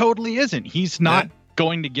 He totally isn't. He's not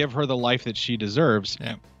going to give her the life that she deserves.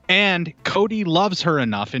 Yeah. And Cody loves her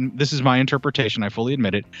enough, and this is my interpretation, I fully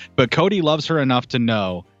admit it, but Cody loves her enough to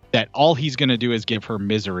know that all he's going to do is give her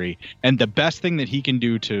misery. And the best thing that he can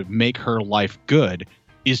do to make her life good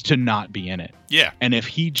is to not be in it. Yeah. And if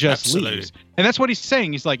he just leaves, and that's what he's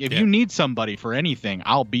saying. He's like, if you need somebody for anything,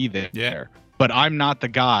 I'll be there. Yeah. But I'm not the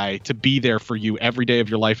guy to be there for you every day of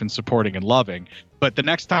your life and supporting and loving. But the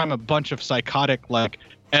next time a bunch of psychotic, like,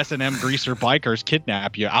 S&M greaser bikers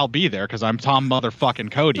kidnap you, I'll be there because I'm Tom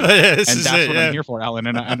motherfucking Cody. And that's what I'm here for, Ellen.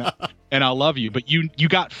 And I'll love you. But you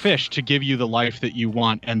got Fish to give you the life that you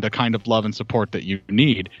want and the kind of love and support that you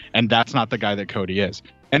need. And that's not the guy that Cody is.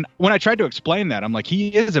 And when I tried to explain that, I'm like, he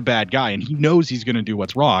is a bad guy and he knows he's going to do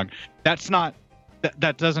what's wrong. That's not,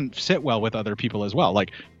 that doesn't sit well with other people as well.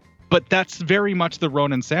 Like, but that's very much the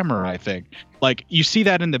Ronin Samurai thing. Like, you see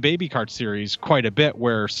that in the Baby Cart series quite a bit,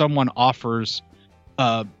 where someone offers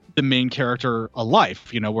the main character a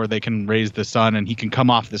life, you know, where they can raise the son and he can come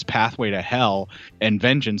off this pathway to hell and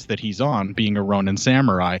vengeance that he's on, being a Ronin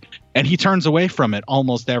Samurai. And he turns away from it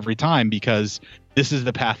almost every time because this is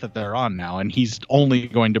the path that they're on now. And he's only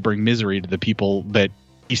going to bring misery to the people that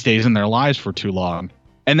he stays in their lives for too long.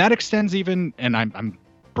 And that extends even, and I'm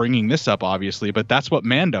bringing this up obviously, but that's what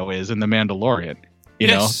Mando is in The Mandalorian. You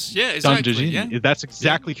know? Yeah, exactly. Yeah. That's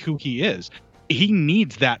exactly who he is. He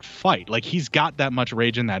needs that fight. Like, he's got that much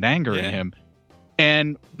rage and that anger in him.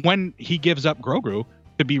 And when he gives up Grogu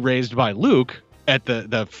to be raised by Luke at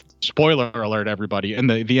the spoiler alert, everybody, in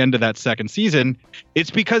the end of that second season, it's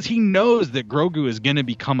because he knows that Grogu is going to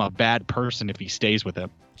become a bad person if he stays with him.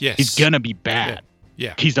 Yes. He's going to be bad.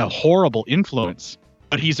 Yeah. He's a horrible influence,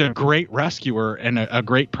 but he's a great rescuer and a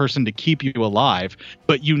great person to keep you alive.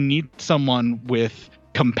 But you need someone with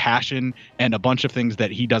compassion and a bunch of things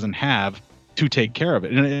that he doesn't have to take care of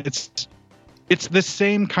it. And it's the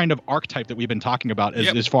same kind of archetype that we've been talking about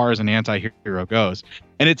as far as an anti-hero goes.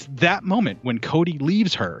 And it's that moment when Cody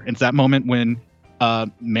leaves her. It's that moment when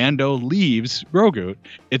Mando leaves Grogu.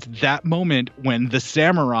 It's that moment when the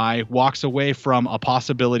samurai walks away from a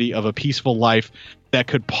possibility of a peaceful life that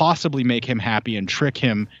could possibly make him happy and trick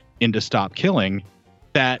him into stop killing,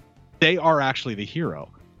 that they are actually the hero.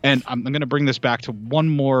 And I'm going to bring this back to one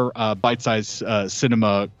more bite-sized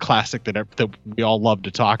cinema classic that we all love to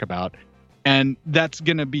talk about. And that's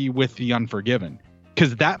going to be with The Unforgiven.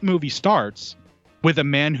 Because that movie starts with a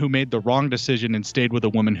man who made the wrong decision and stayed with a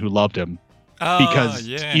woman who loved him. Because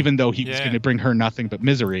even though he was going to bring her nothing but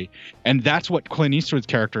misery. And that's what Clint Eastwood's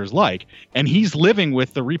character is like. And he's living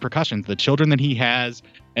with the repercussions, the children that he has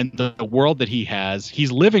and the world that he has.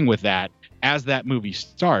 He's living with that as that movie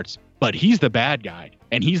starts. But he's the bad guy.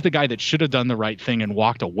 And he's the guy that should have done the right thing and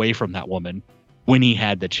walked away from that woman when he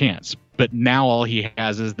had the chance. But now all he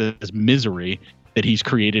has is this misery that he's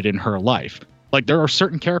created in her life. Like, there are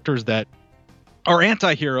certain characters that are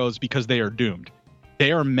anti-heroes because they are doomed.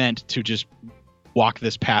 They are meant to just walk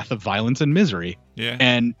this path of violence and misery. Yeah.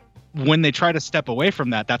 And when they try to step away from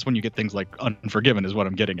that, that's when you get things like Unforgiven is what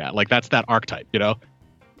I'm getting at. Like, that's that archetype, you know?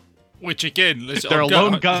 Which, again, they're a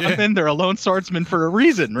lone gunman, they're a lone swordsman for a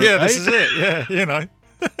reason, right? Yeah, this is it. Yeah, you know.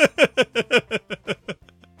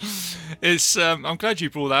 It's I'm glad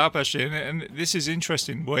you brought that up, actually, and this is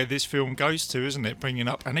interesting where this film goes to, isn't it? Bringing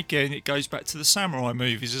up, and again, it goes back to the samurai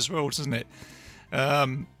movies as well, doesn't it?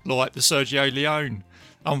 Like the Sergio Leone,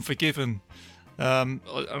 Unforgiven.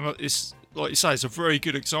 It's like you say, it's a very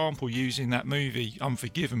good example using that movie,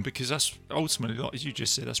 Unforgiven, because that's ultimately, like as you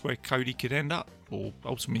just said, that's where Cody could end up, or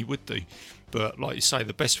ultimately would do. But like you say,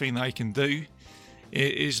 the best thing they can do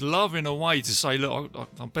is love in a way to say, look,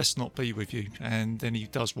 I best not be with you, and then he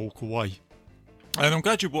does walk away. And I'm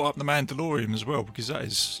glad you brought up the Mandalorian as well, because that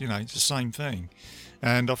is, it's the same thing.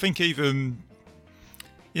 And I think even,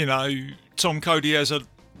 Tom Cody has a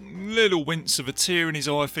little wince of a tear in his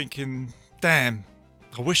eye, thinking, damn,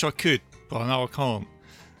 I wish I could, but I know I can't.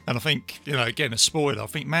 And I think, again, a spoiler, I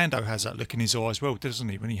think Mando has that look in his eye as well, doesn't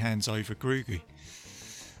he, when he hands over Grogu.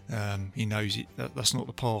 He knows that's not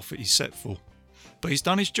the path that he's set for. But he's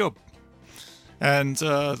done his job. And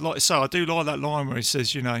like I say, I do like that line where he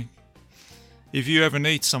says, if you ever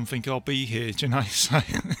need something, I'll be here, So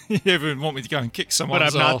you ever want me to go and kick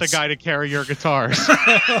someone's But I'm not the arse? guy to carry your guitars.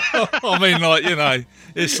 I mean,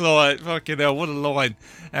 it's like, fucking hell, what a line.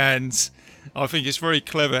 And I think it's very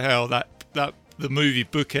clever how that the movie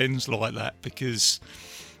bookends like that, because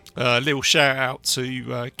a little shout out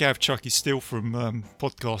to Gav Chucky Steele from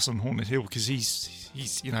Podcast on Haunted Hill, because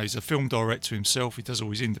he's a film director himself. He does all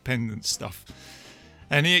his independent stuff.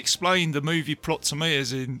 And he explained the movie plot to me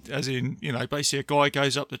as in, basically a guy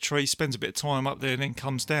goes up the tree, spends a bit of time up there, and then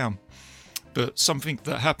comes down. But something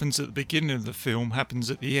that happens at the beginning of the film happens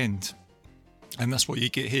at the end. And that's what you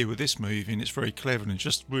get here with this movie, and it's very clever, and it's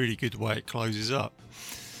just really good the way it closes up.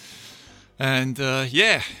 And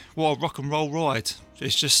what a rock and roll ride.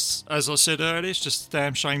 It's just, as I said earlier, it's just a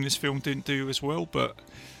damn shame this film didn't do as well, but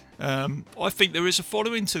I think there is a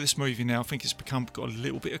following to this movie now. I think it's got a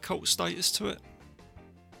little bit of cult status to it.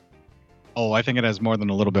 Oh, I think it has more than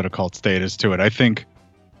a little bit of cult status to it. I think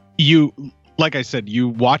like I said, you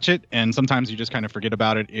watch it and sometimes you just kind of forget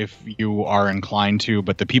about it if you are inclined to,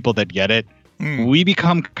 but the people that get it, we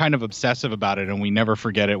become kind of obsessive about it and we never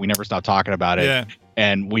forget it. We never stop talking about it. Yeah.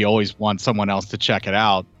 And we always want someone else to check it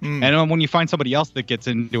out. And when you find somebody else that gets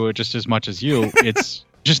into it just as much as you, it's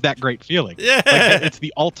just that great feeling. Yeah. Like, it's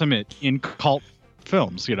the ultimate in cult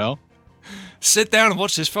films, Sit down and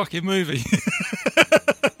watch this fucking movie.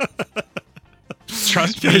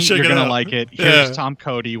 Trust Yeah, me, check you're it going to out. like it. Here's Yeah. Tom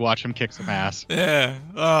Cody. Watch him kick some ass. Yeah.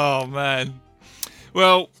 Oh, man.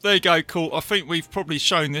 Well, there you go, cool. I think we've probably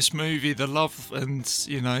shown this movie the love and,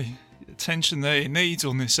 attention that it needs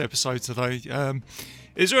on this episode today.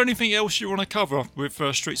 Is there anything else you want to cover with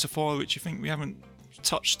Streets of Fire which you think we haven't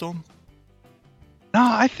touched on? No,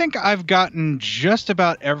 I think I've gotten just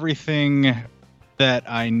about everything that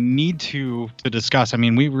I need to discuss. I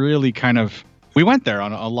mean, we really we went there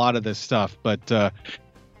on a lot of this stuff, but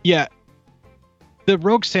the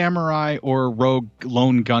Rogue Samurai or Rogue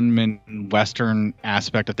Lone Gunman Western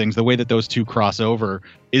aspect of things, the way that those two cross over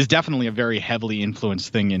is definitely a very heavily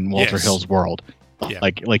influenced thing in Walter Yes. Hill's world. Yeah.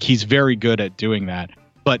 Like he's very good at doing that.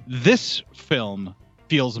 But this film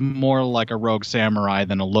feels more like a Rogue Samurai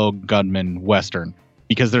than a Lone Gunman Western,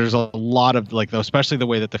 because there's a lot of especially the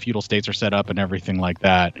way that the feudal states are set up and everything like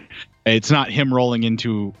that. It's not him rolling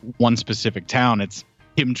into one specific town. It's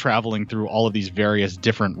him traveling through all of these various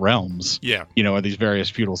different realms. Yeah. Or these various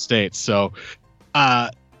feudal states. So, I'm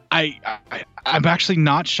actually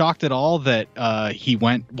not shocked at all that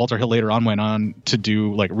Walter Hill later on went on to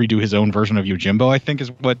do redo his own version of Yojimbo, I think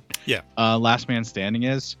is what Last Man Standing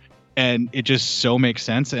is. And it just so makes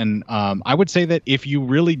sense. And I would say that if you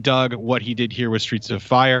really dug what he did here with Streets of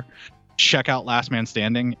Fire, check out Last Man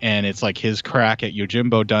Standing. And it's like his crack at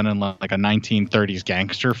Yojimbo done in like a 1930s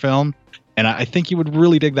gangster film. And I think you would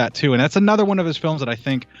really dig that too. And that's another one of his films that I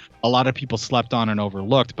think a lot of people slept on and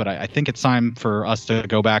overlooked. But I think it's time for us to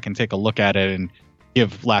go back and take a look at it and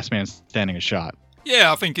give Last Man Standing a shot.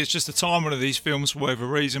 Yeah, I think it's just a time one of these films, for whatever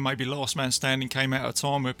reason. Maybe Last Man Standing came out at a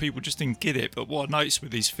time where people just didn't get it. But what I noticed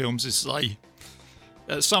with these films is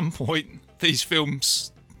at some point, these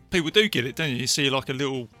films, people do get it, don't you? You see like a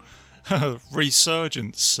little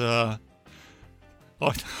resurgence.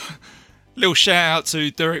 Little shout out to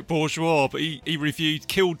Derek Bourgeois, but he reviewed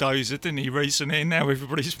Killdozer, didn't he, recently? And now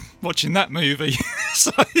everybody's watching that movie.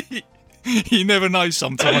 So you never know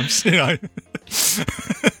sometimes,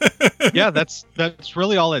 Yeah, that's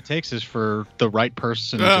really all it takes is for the right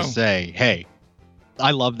person to say, hey,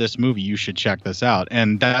 I love this movie, you should check this out.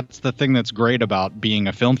 And that's the thing that's great about being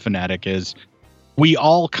a film fanatic is we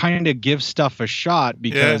all kind of give stuff a shot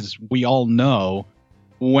because we all know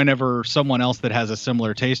whenever someone else that has a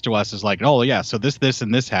similar taste to us is like, oh yeah, so this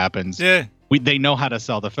and this happens. Yeah. they know how to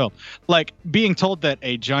sell the film. Like being told that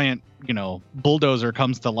a giant, bulldozer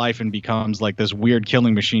comes to life and becomes like this weird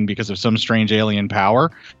killing machine because of some strange alien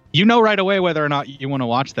power. You know right away whether or not you want to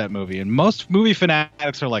watch that movie. And most movie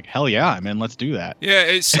fanatics are like, hell yeah, man, let's do that. Yeah,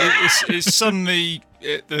 it's suddenly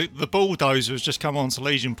the bulldozer has just come on to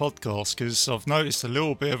Legion podcast because I've noticed a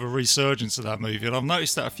little bit of a resurgence of that movie, and I've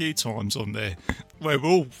noticed that a few times on there where we're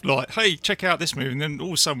all like, hey, check out this movie, and then all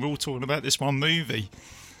of a sudden we're all talking about this one movie.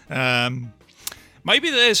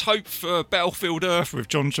 Maybe there's hope for Battlefield Earth with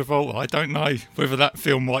John Travolta. I don't know whether that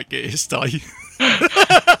film might get its day.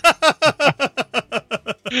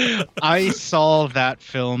 I saw that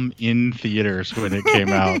film in theaters when it came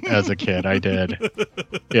out as a kid. I did.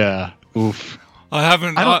 Yeah. Oof. I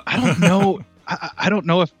don't know. I don't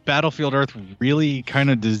know if Battlefield Earth really kind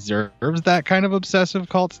of deserves that kind of obsessive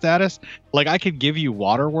cult status. Like, I could give you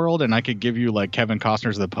Waterworld and I could give you like Kevin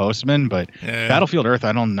Costner's The Postman, but Battlefield Earth,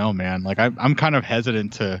 I don't know, man. Like, I'm kind of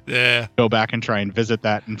hesitant to go back and try and visit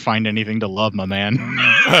that and find anything to love, my man.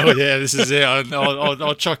 Oh yeah, this is it.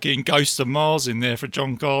 I'll chuck in Ghost of Mars in there for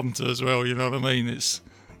John Carpenter as well. You know what I mean?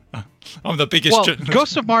 I'm the biggest. Well,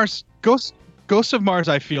 Ghost of Mars,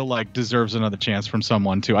 I feel like deserves another chance from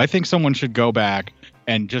someone too. I think someone should go back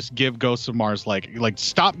and just give Ghost of Mars like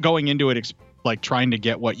stop going into it like trying to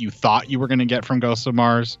get what you thought you were going to get from Ghost of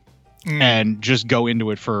Mars, and just go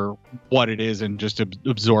into it for what it is and just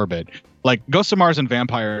absorb it. Like Ghost of Mars and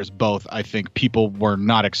Vampires, both I think people were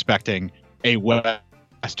not expecting a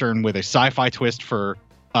Western with a sci-fi twist for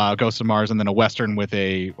Ghost of Mars and then a Western with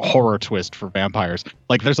a horror twist for Vampires.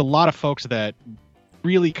 Like there's a lot of folks that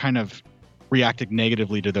really kind of reacted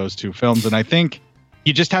negatively to those two films, and I think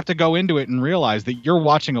you just have to go into it and realize that you're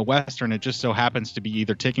watching a Western. It just so happens to be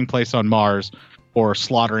either taking place on Mars or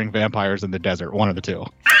slaughtering vampires in the desert, one of the two.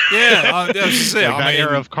 Yeah, that's it. That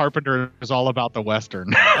era of Carpenter is all about the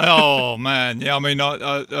Western. Oh man, yeah. I mean,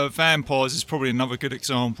 Vampires is probably another good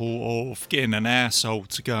example of getting an asshole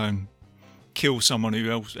to go and kill someone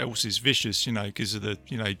who else is vicious, because of the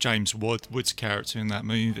James Woods character in that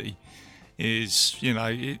movie. Is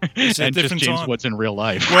it's a and different just James time. Woods in real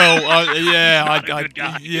life. Well, I've heard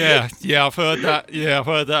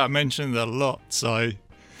that. I mentioned it a lot. So,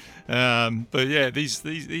 but yeah, these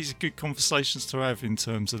are good conversations to have in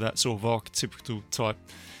terms of that sort of archetypical type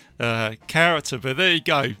character. But there you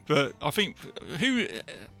go. But I think who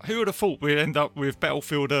would have thought we'd end up with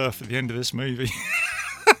Battlefield Earth at the end of this movie?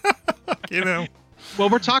 Well,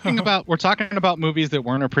 we're talking about movies that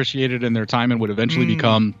weren't appreciated in their time and would eventually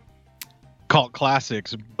become cult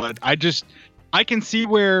classics, but I can see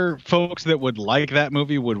where folks that would like that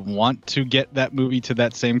movie would want to get that movie to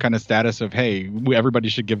that same kind of status of, hey, everybody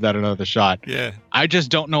should give that another shot. Yeah. I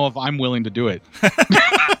just don't know if I'm willing to do it.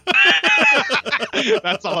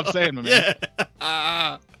 That's all I'm saying, my man.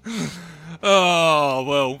 Yeah. Oh,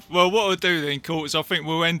 well, what we'll do then, Court, is I think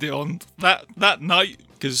we'll end it on that note,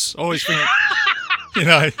 because I always think,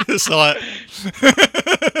 it's like...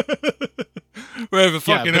 Wherever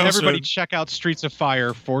fucking else. Everybody check out Streets of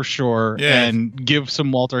Fire for sure, and give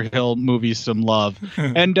some Walter Hill movies some love.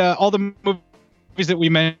 And all the movies that we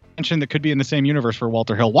mentioned that could be in the same universe for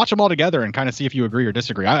Walter Hill, watch them all together and kind of see if you agree or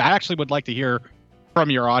disagree. I actually would like to hear from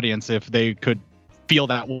your audience if they could feel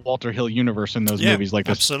that Walter Hill universe in those movies, like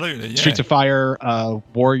this. Absolutely, yeah. Streets of Fire,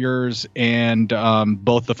 Warriors, and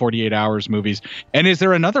both the 48 Hours movies. And is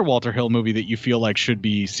there another Walter Hill movie that you feel like should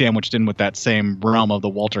be sandwiched in with that same realm of the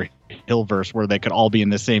Walter Hill verse, where they could all be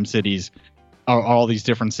in the same cities, or all these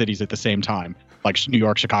different cities at the same time, like New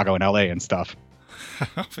York, Chicago, and LA and stuff?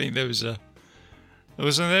 I think there was a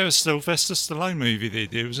Sylvester Stallone movie they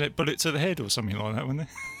did. Was it Bullet to the Head or something like that, wasn't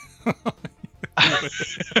there?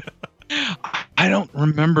 I don't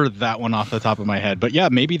remember that one off the top of my head, but yeah,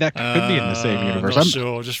 maybe that could be in the same universe. I'm not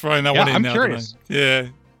sure. Just throwing that one in. I'm now. curious. Yeah,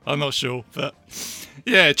 I'm not sure, but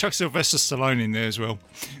yeah, chuck Sylvester Stallone in there as well.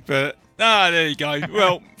 But there you go.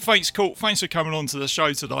 Well, thanks, Court. Thanks for coming on to the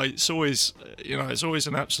show today. It's always, it's always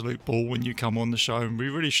an absolute ball when you come on the show, and we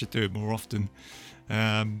really should do it more often.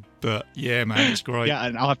 But yeah, man, it's great. Yeah,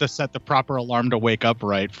 and I'll have to set the proper alarm to wake up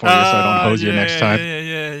right for you, so I don't hose you next time.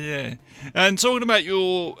 Yeah. And talking about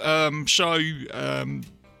your show,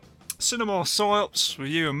 Cinema Psyops with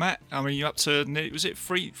you and Matt. I mean, you're up to, was it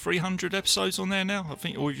 300 episodes on there now? I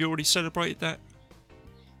think, or have you already celebrated that?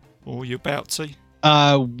 Or you're about to?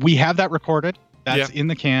 We have that recorded. That's in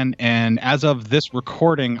the can, and as of this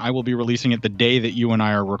recording, I will be releasing it the day that you and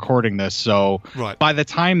I are recording this. So by the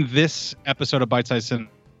time this episode of Bite Size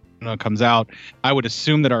Cinema comes out, I would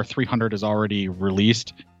assume that our 300 is already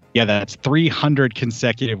released. Yeah, that's 300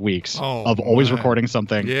 consecutive weeks of always recording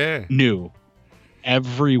something new.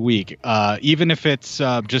 every week, even if it's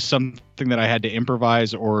just something that I had to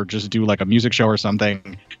improvise or just do like a music show or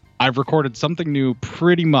something. I've recorded something new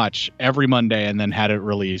pretty much every Monday and then had it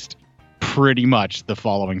released pretty much the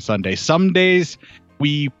following Sunday. Some days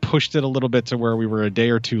we pushed it a little bit to where we were a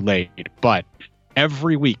day or two late, but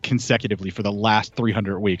every week consecutively for the last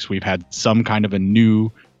 300 weeks, we've had some kind of a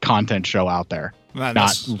new content show out there. Man,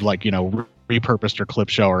 not like, repurposed or clip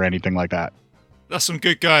show or anything like that. That's some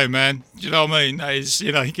good going, man. Do you know what I mean? That is,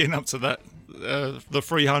 getting up to that, the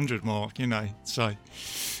 300 mark, so.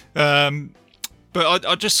 But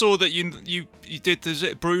I just saw that you did, is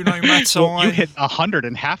it Bruno Mattei? Well, you hit 100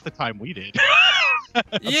 in half the time we did.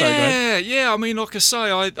 Yeah. I mean, like I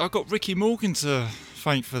say, I got Ricky Morgan to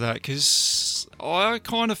thank for that, because I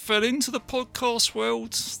kind of fell into the podcast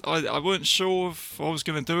world. I weren't sure if I was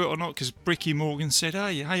going to do it or not, because Ricky Morgan said,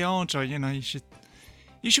 hey RJ,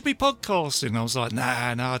 you should be podcasting. I was like,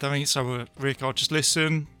 nah, I don't think so, Rick. I'll just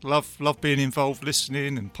listen. Love being involved,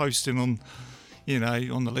 listening and posting on,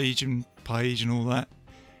 on the Legion page and all that.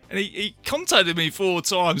 And he contacted me 4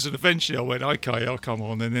 times, and eventually I went, okay, I'll come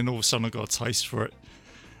on. And then all of a sudden I got a taste for it.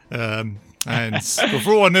 And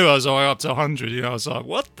before I knew I was up to 100, I was like,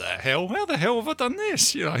 what the hell? How the hell have I done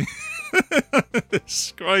this?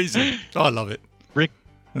 It's crazy. I love it.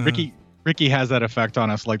 Ricky has that effect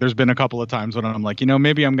on us. Like, there's been a couple of times when I'm like,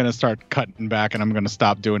 maybe I'm going to start cutting back and I'm going to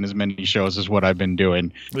stop doing as many shows as what I've been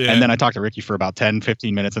doing. Yeah. And then I talk to Ricky for about 10,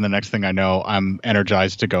 15 minutes. And the next thing I know, I'm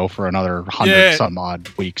energized to go for another 100 some odd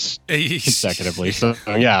weeks consecutively. So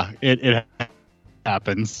yeah, it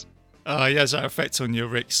happens. He has that effect on you,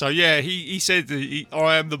 Rick. So yeah, he said that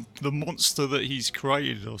I am the monster that he's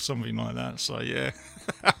created or something like that. So yeah.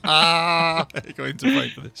 Going to pay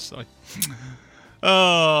for this. So.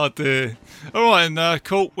 Oh dear. All right, and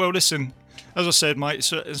cool. Well, listen, as I said,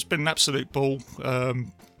 mate, it's been an absolute ball.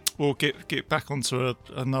 We'll get back onto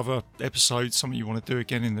another episode, something you want to do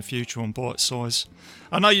again in the future on Bite Size.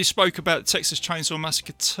 I know you spoke about Texas Chainsaw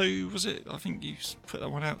Massacre 2, was it? I think you put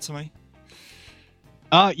that one out to me.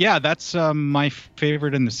 Yeah, that's my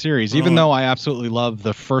favorite in the series. Even though I absolutely love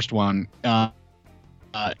the first one,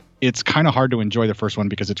 it's kind of hard to enjoy the first one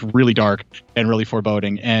because it's really dark and really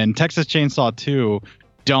foreboding. And Texas Chainsaw 2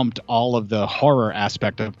 dumped all of the horror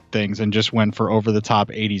aspect of things and just went for over-the-top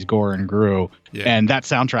 80s gore and gru. Yeah. And that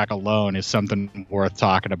soundtrack alone is something worth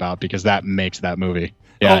talking about because that makes that movie.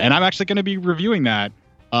 Yeah, and I'm actually going to be reviewing that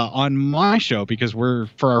on my show because for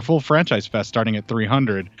our full franchise fest starting at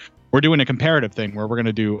 300, we're doing a comparative thing where we're going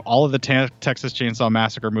to do all of the Texas Chainsaw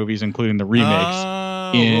Massacre movies, including the remakes.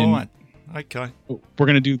 Right. Okay. We're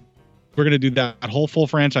going to do that whole full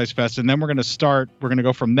franchise fest, and then we're going to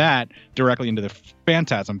go from that directly into the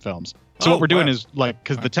Phantasm films. So what we're doing is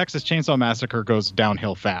because the Texas Chainsaw Massacre goes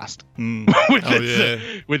downhill fast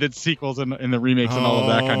with its sequels and the remakes and all of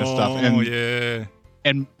that kind of stuff.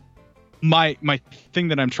 And my thing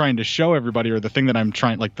that I'm trying to show everybody, or the thing that I'm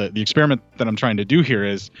trying, like the experiment that I'm trying to do here,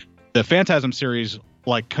 is the Phantasm series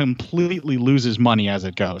completely loses money as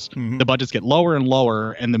it goes. Mm-hmm. The budgets get lower and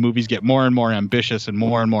lower, and the movies get more and more ambitious and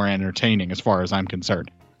more entertaining, as far as I'm concerned.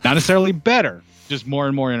 Not necessarily better, just more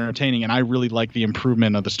and more entertaining. And I really like the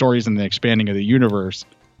improvement of the stories and the expanding of the universe.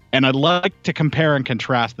 And I'd like to compare and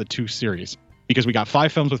contrast the two series, because we got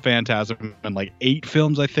 5 films with Phantasm and 8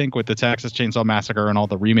 films, I think, with the Texas Chainsaw Massacre and all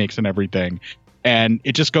the remakes and everything. And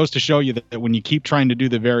it just goes to show you that when you keep trying to do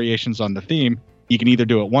the variations on the theme, you can either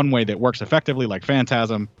do it one way that works effectively, like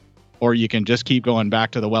Phantasm, or you can just keep going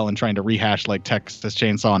back to the well and trying to rehash like Texas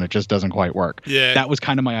Chainsaw, and it just doesn't quite work. Yeah. That was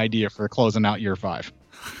kind of my idea for closing out year 5.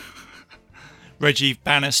 Reggie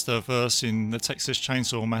Bannister versus the Texas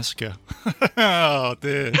Chainsaw Massacre. Oh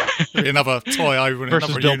dear. Another tie over in versus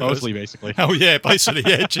another Bill universe. Moseley, basically. Oh yeah, basically,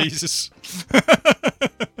 yeah, Jesus.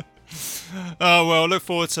 Oh, well, I look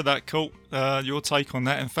forward to that, Colt. Your take on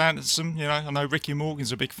that. And Phantasm, I know Ricky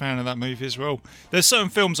Morgan's a big fan of that movie as well. There's certain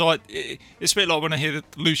films it's a bit like when I hear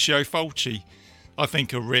Lucio Fulci, I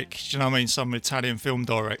think of Rick. Do you know what I mean? Some Italian film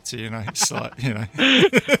director, It's like,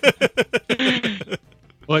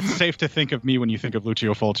 Well, it's safe to think of me when you think of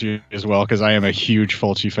Lucio Fulci as well, because I am a huge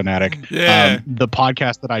Fulci fanatic. Yeah. The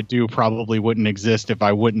podcast that I do probably wouldn't exist if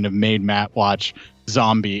I wouldn't have made Matt watch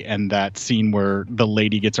Zombie and that scene where the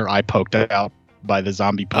lady gets her eye poked out by the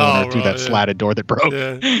zombie pulling her through that slatted door that broke.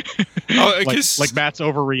 Yeah. Like Matt's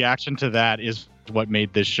overreaction to that is what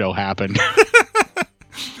made this show happen.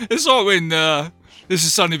 It's like when this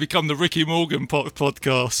has suddenly become the Ricky Morgan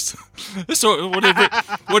podcast. That's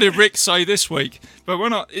what did Rick say this week? But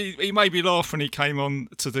when he made me laugh when he came on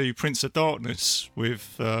to do Prince of Darkness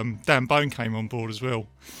with Dan Bone came on board as well.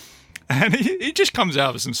 And he just comes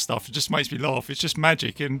out with some stuff. It just makes me laugh. It's just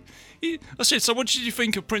magic. And I said, so what did you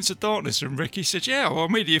think of Prince of Darkness? And Ricky said, yeah, well, I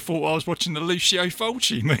immediately thought I was watching the Lucio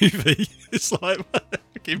Fulci movie. It's like,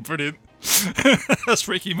 fucking brilliant. That's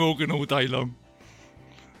Ricky Morgan all day long.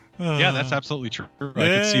 Yeah, that's absolutely true. I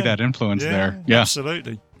could see that influence there. Yeah,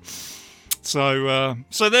 absolutely. So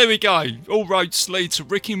there we go. All roads lead to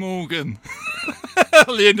Ricky Morgan. At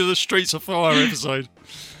the end of the Streets of Fire episode.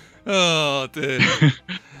 Oh, dear.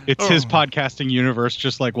 It's his podcasting universe,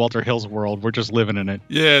 just like Walter Hill's world. We're just living in it.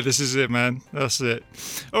 Yeah, this is it, man. That's it.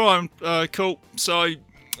 All right, cool. So, like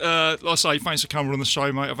I say, thanks for coming on the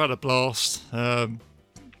show, mate. I've had a blast. I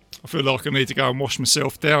feel like I need to go and wash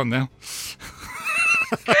myself down now.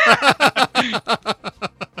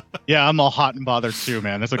 Yeah, I'm all hot and bothered too,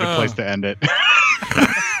 man. That's a good place to end it.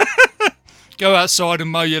 Go outside and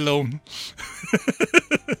mow your lawn.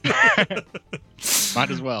 Might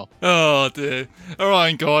as well. Oh, dear. All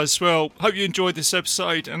right, guys. Well, hope you enjoyed this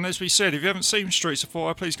episode. And as we said, if you haven't seen Streets of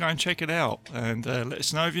Fire, please go and check it out. And let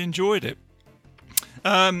us know if you enjoyed it. For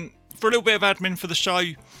a little bit of admin for the show,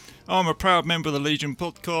 I'm a proud member of the Legion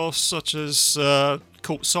podcast, such as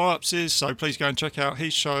Cult Psyops is. So please go and check out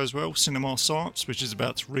his show as well, Cinema Psyops, which is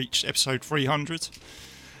about to reach episode 300.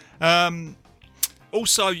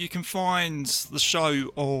 Also, you can find the show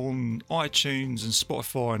on iTunes and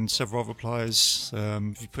Spotify and several other players.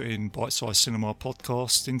 If you put in Bite Size Cinema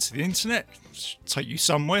Podcast into the internet, it'll take you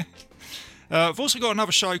somewhere. I've also got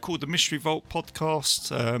another show called the Mystery Vault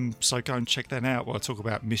Podcast, so go and check that out where I talk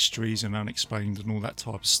about mysteries and unexplained and all that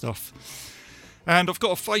type of stuff. And I've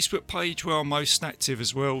got a Facebook page where I'm most active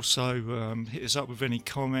as well, so hit us up with any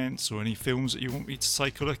comments or any films that you want me to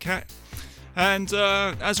take a look at. And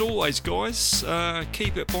as always, guys,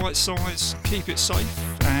 keep it bite-sized, keep it safe,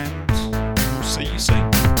 and we'll see you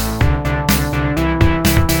soon.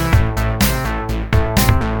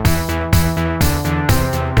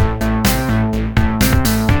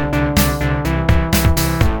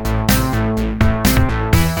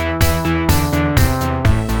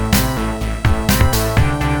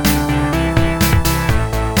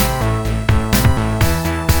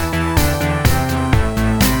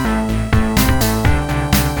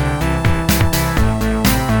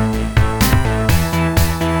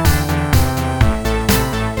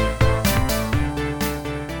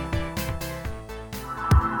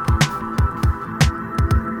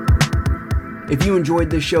 If you enjoyed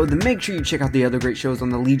this show, then make sure you check out the other great shows on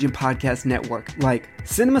the Legion Podcast Network, like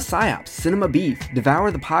Cinema Psyops, Cinema Beef, Devour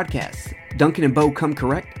the Podcast, Duncan and Bo Come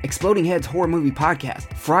Correct, Exploding Heads Horror Movie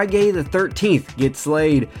Podcast, Friday the 13th, Get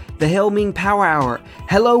Slayed, The Helming Power Hour,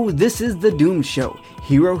 Hello, This is the Doom Show,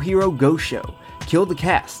 Hero Hero Go Show, Kill the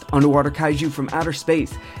Cast, Underwater Kaiju from Outer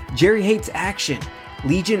Space, Jerry Hates Action,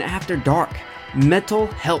 Legion After Dark, Mental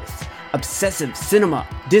Health, Obsessive Cinema,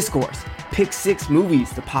 Discourse, Pick 6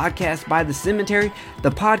 Movies, the podcast by The Cemetery, the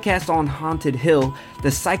podcast on Haunted Hill, the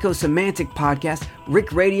Psychosemantic podcast,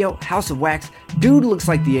 Rick Radio, House of Wax, Dude Looks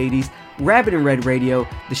Like the 80s, Rabbit and Red Radio,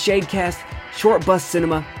 the Shadecast, Short Bus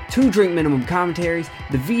Cinema, 2 Drink Minimum Commentaries,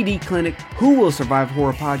 the VD Clinic, Who Will Survive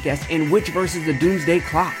Horror Podcast, and Witch vs. the Doomsday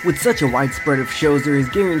Clock. With such a wide spread of shows, there is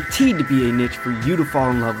guaranteed to be a niche for you to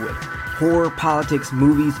fall in love with. Horror, politics,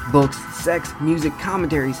 movies, books, sex, music,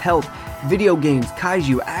 commentaries, health, video games,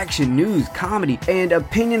 kaiju, action, news, comedy, and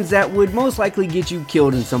opinions that would most likely get you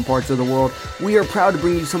killed in some parts of the world. We are proud to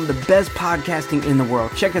bring you some of the best podcasting in the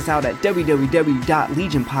world. Check us out at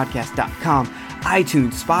www.legionpodcast.com,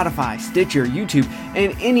 iTunes, Spotify, Stitcher, YouTube,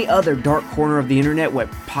 and any other dark corner of the internet where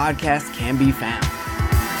podcasts can be found.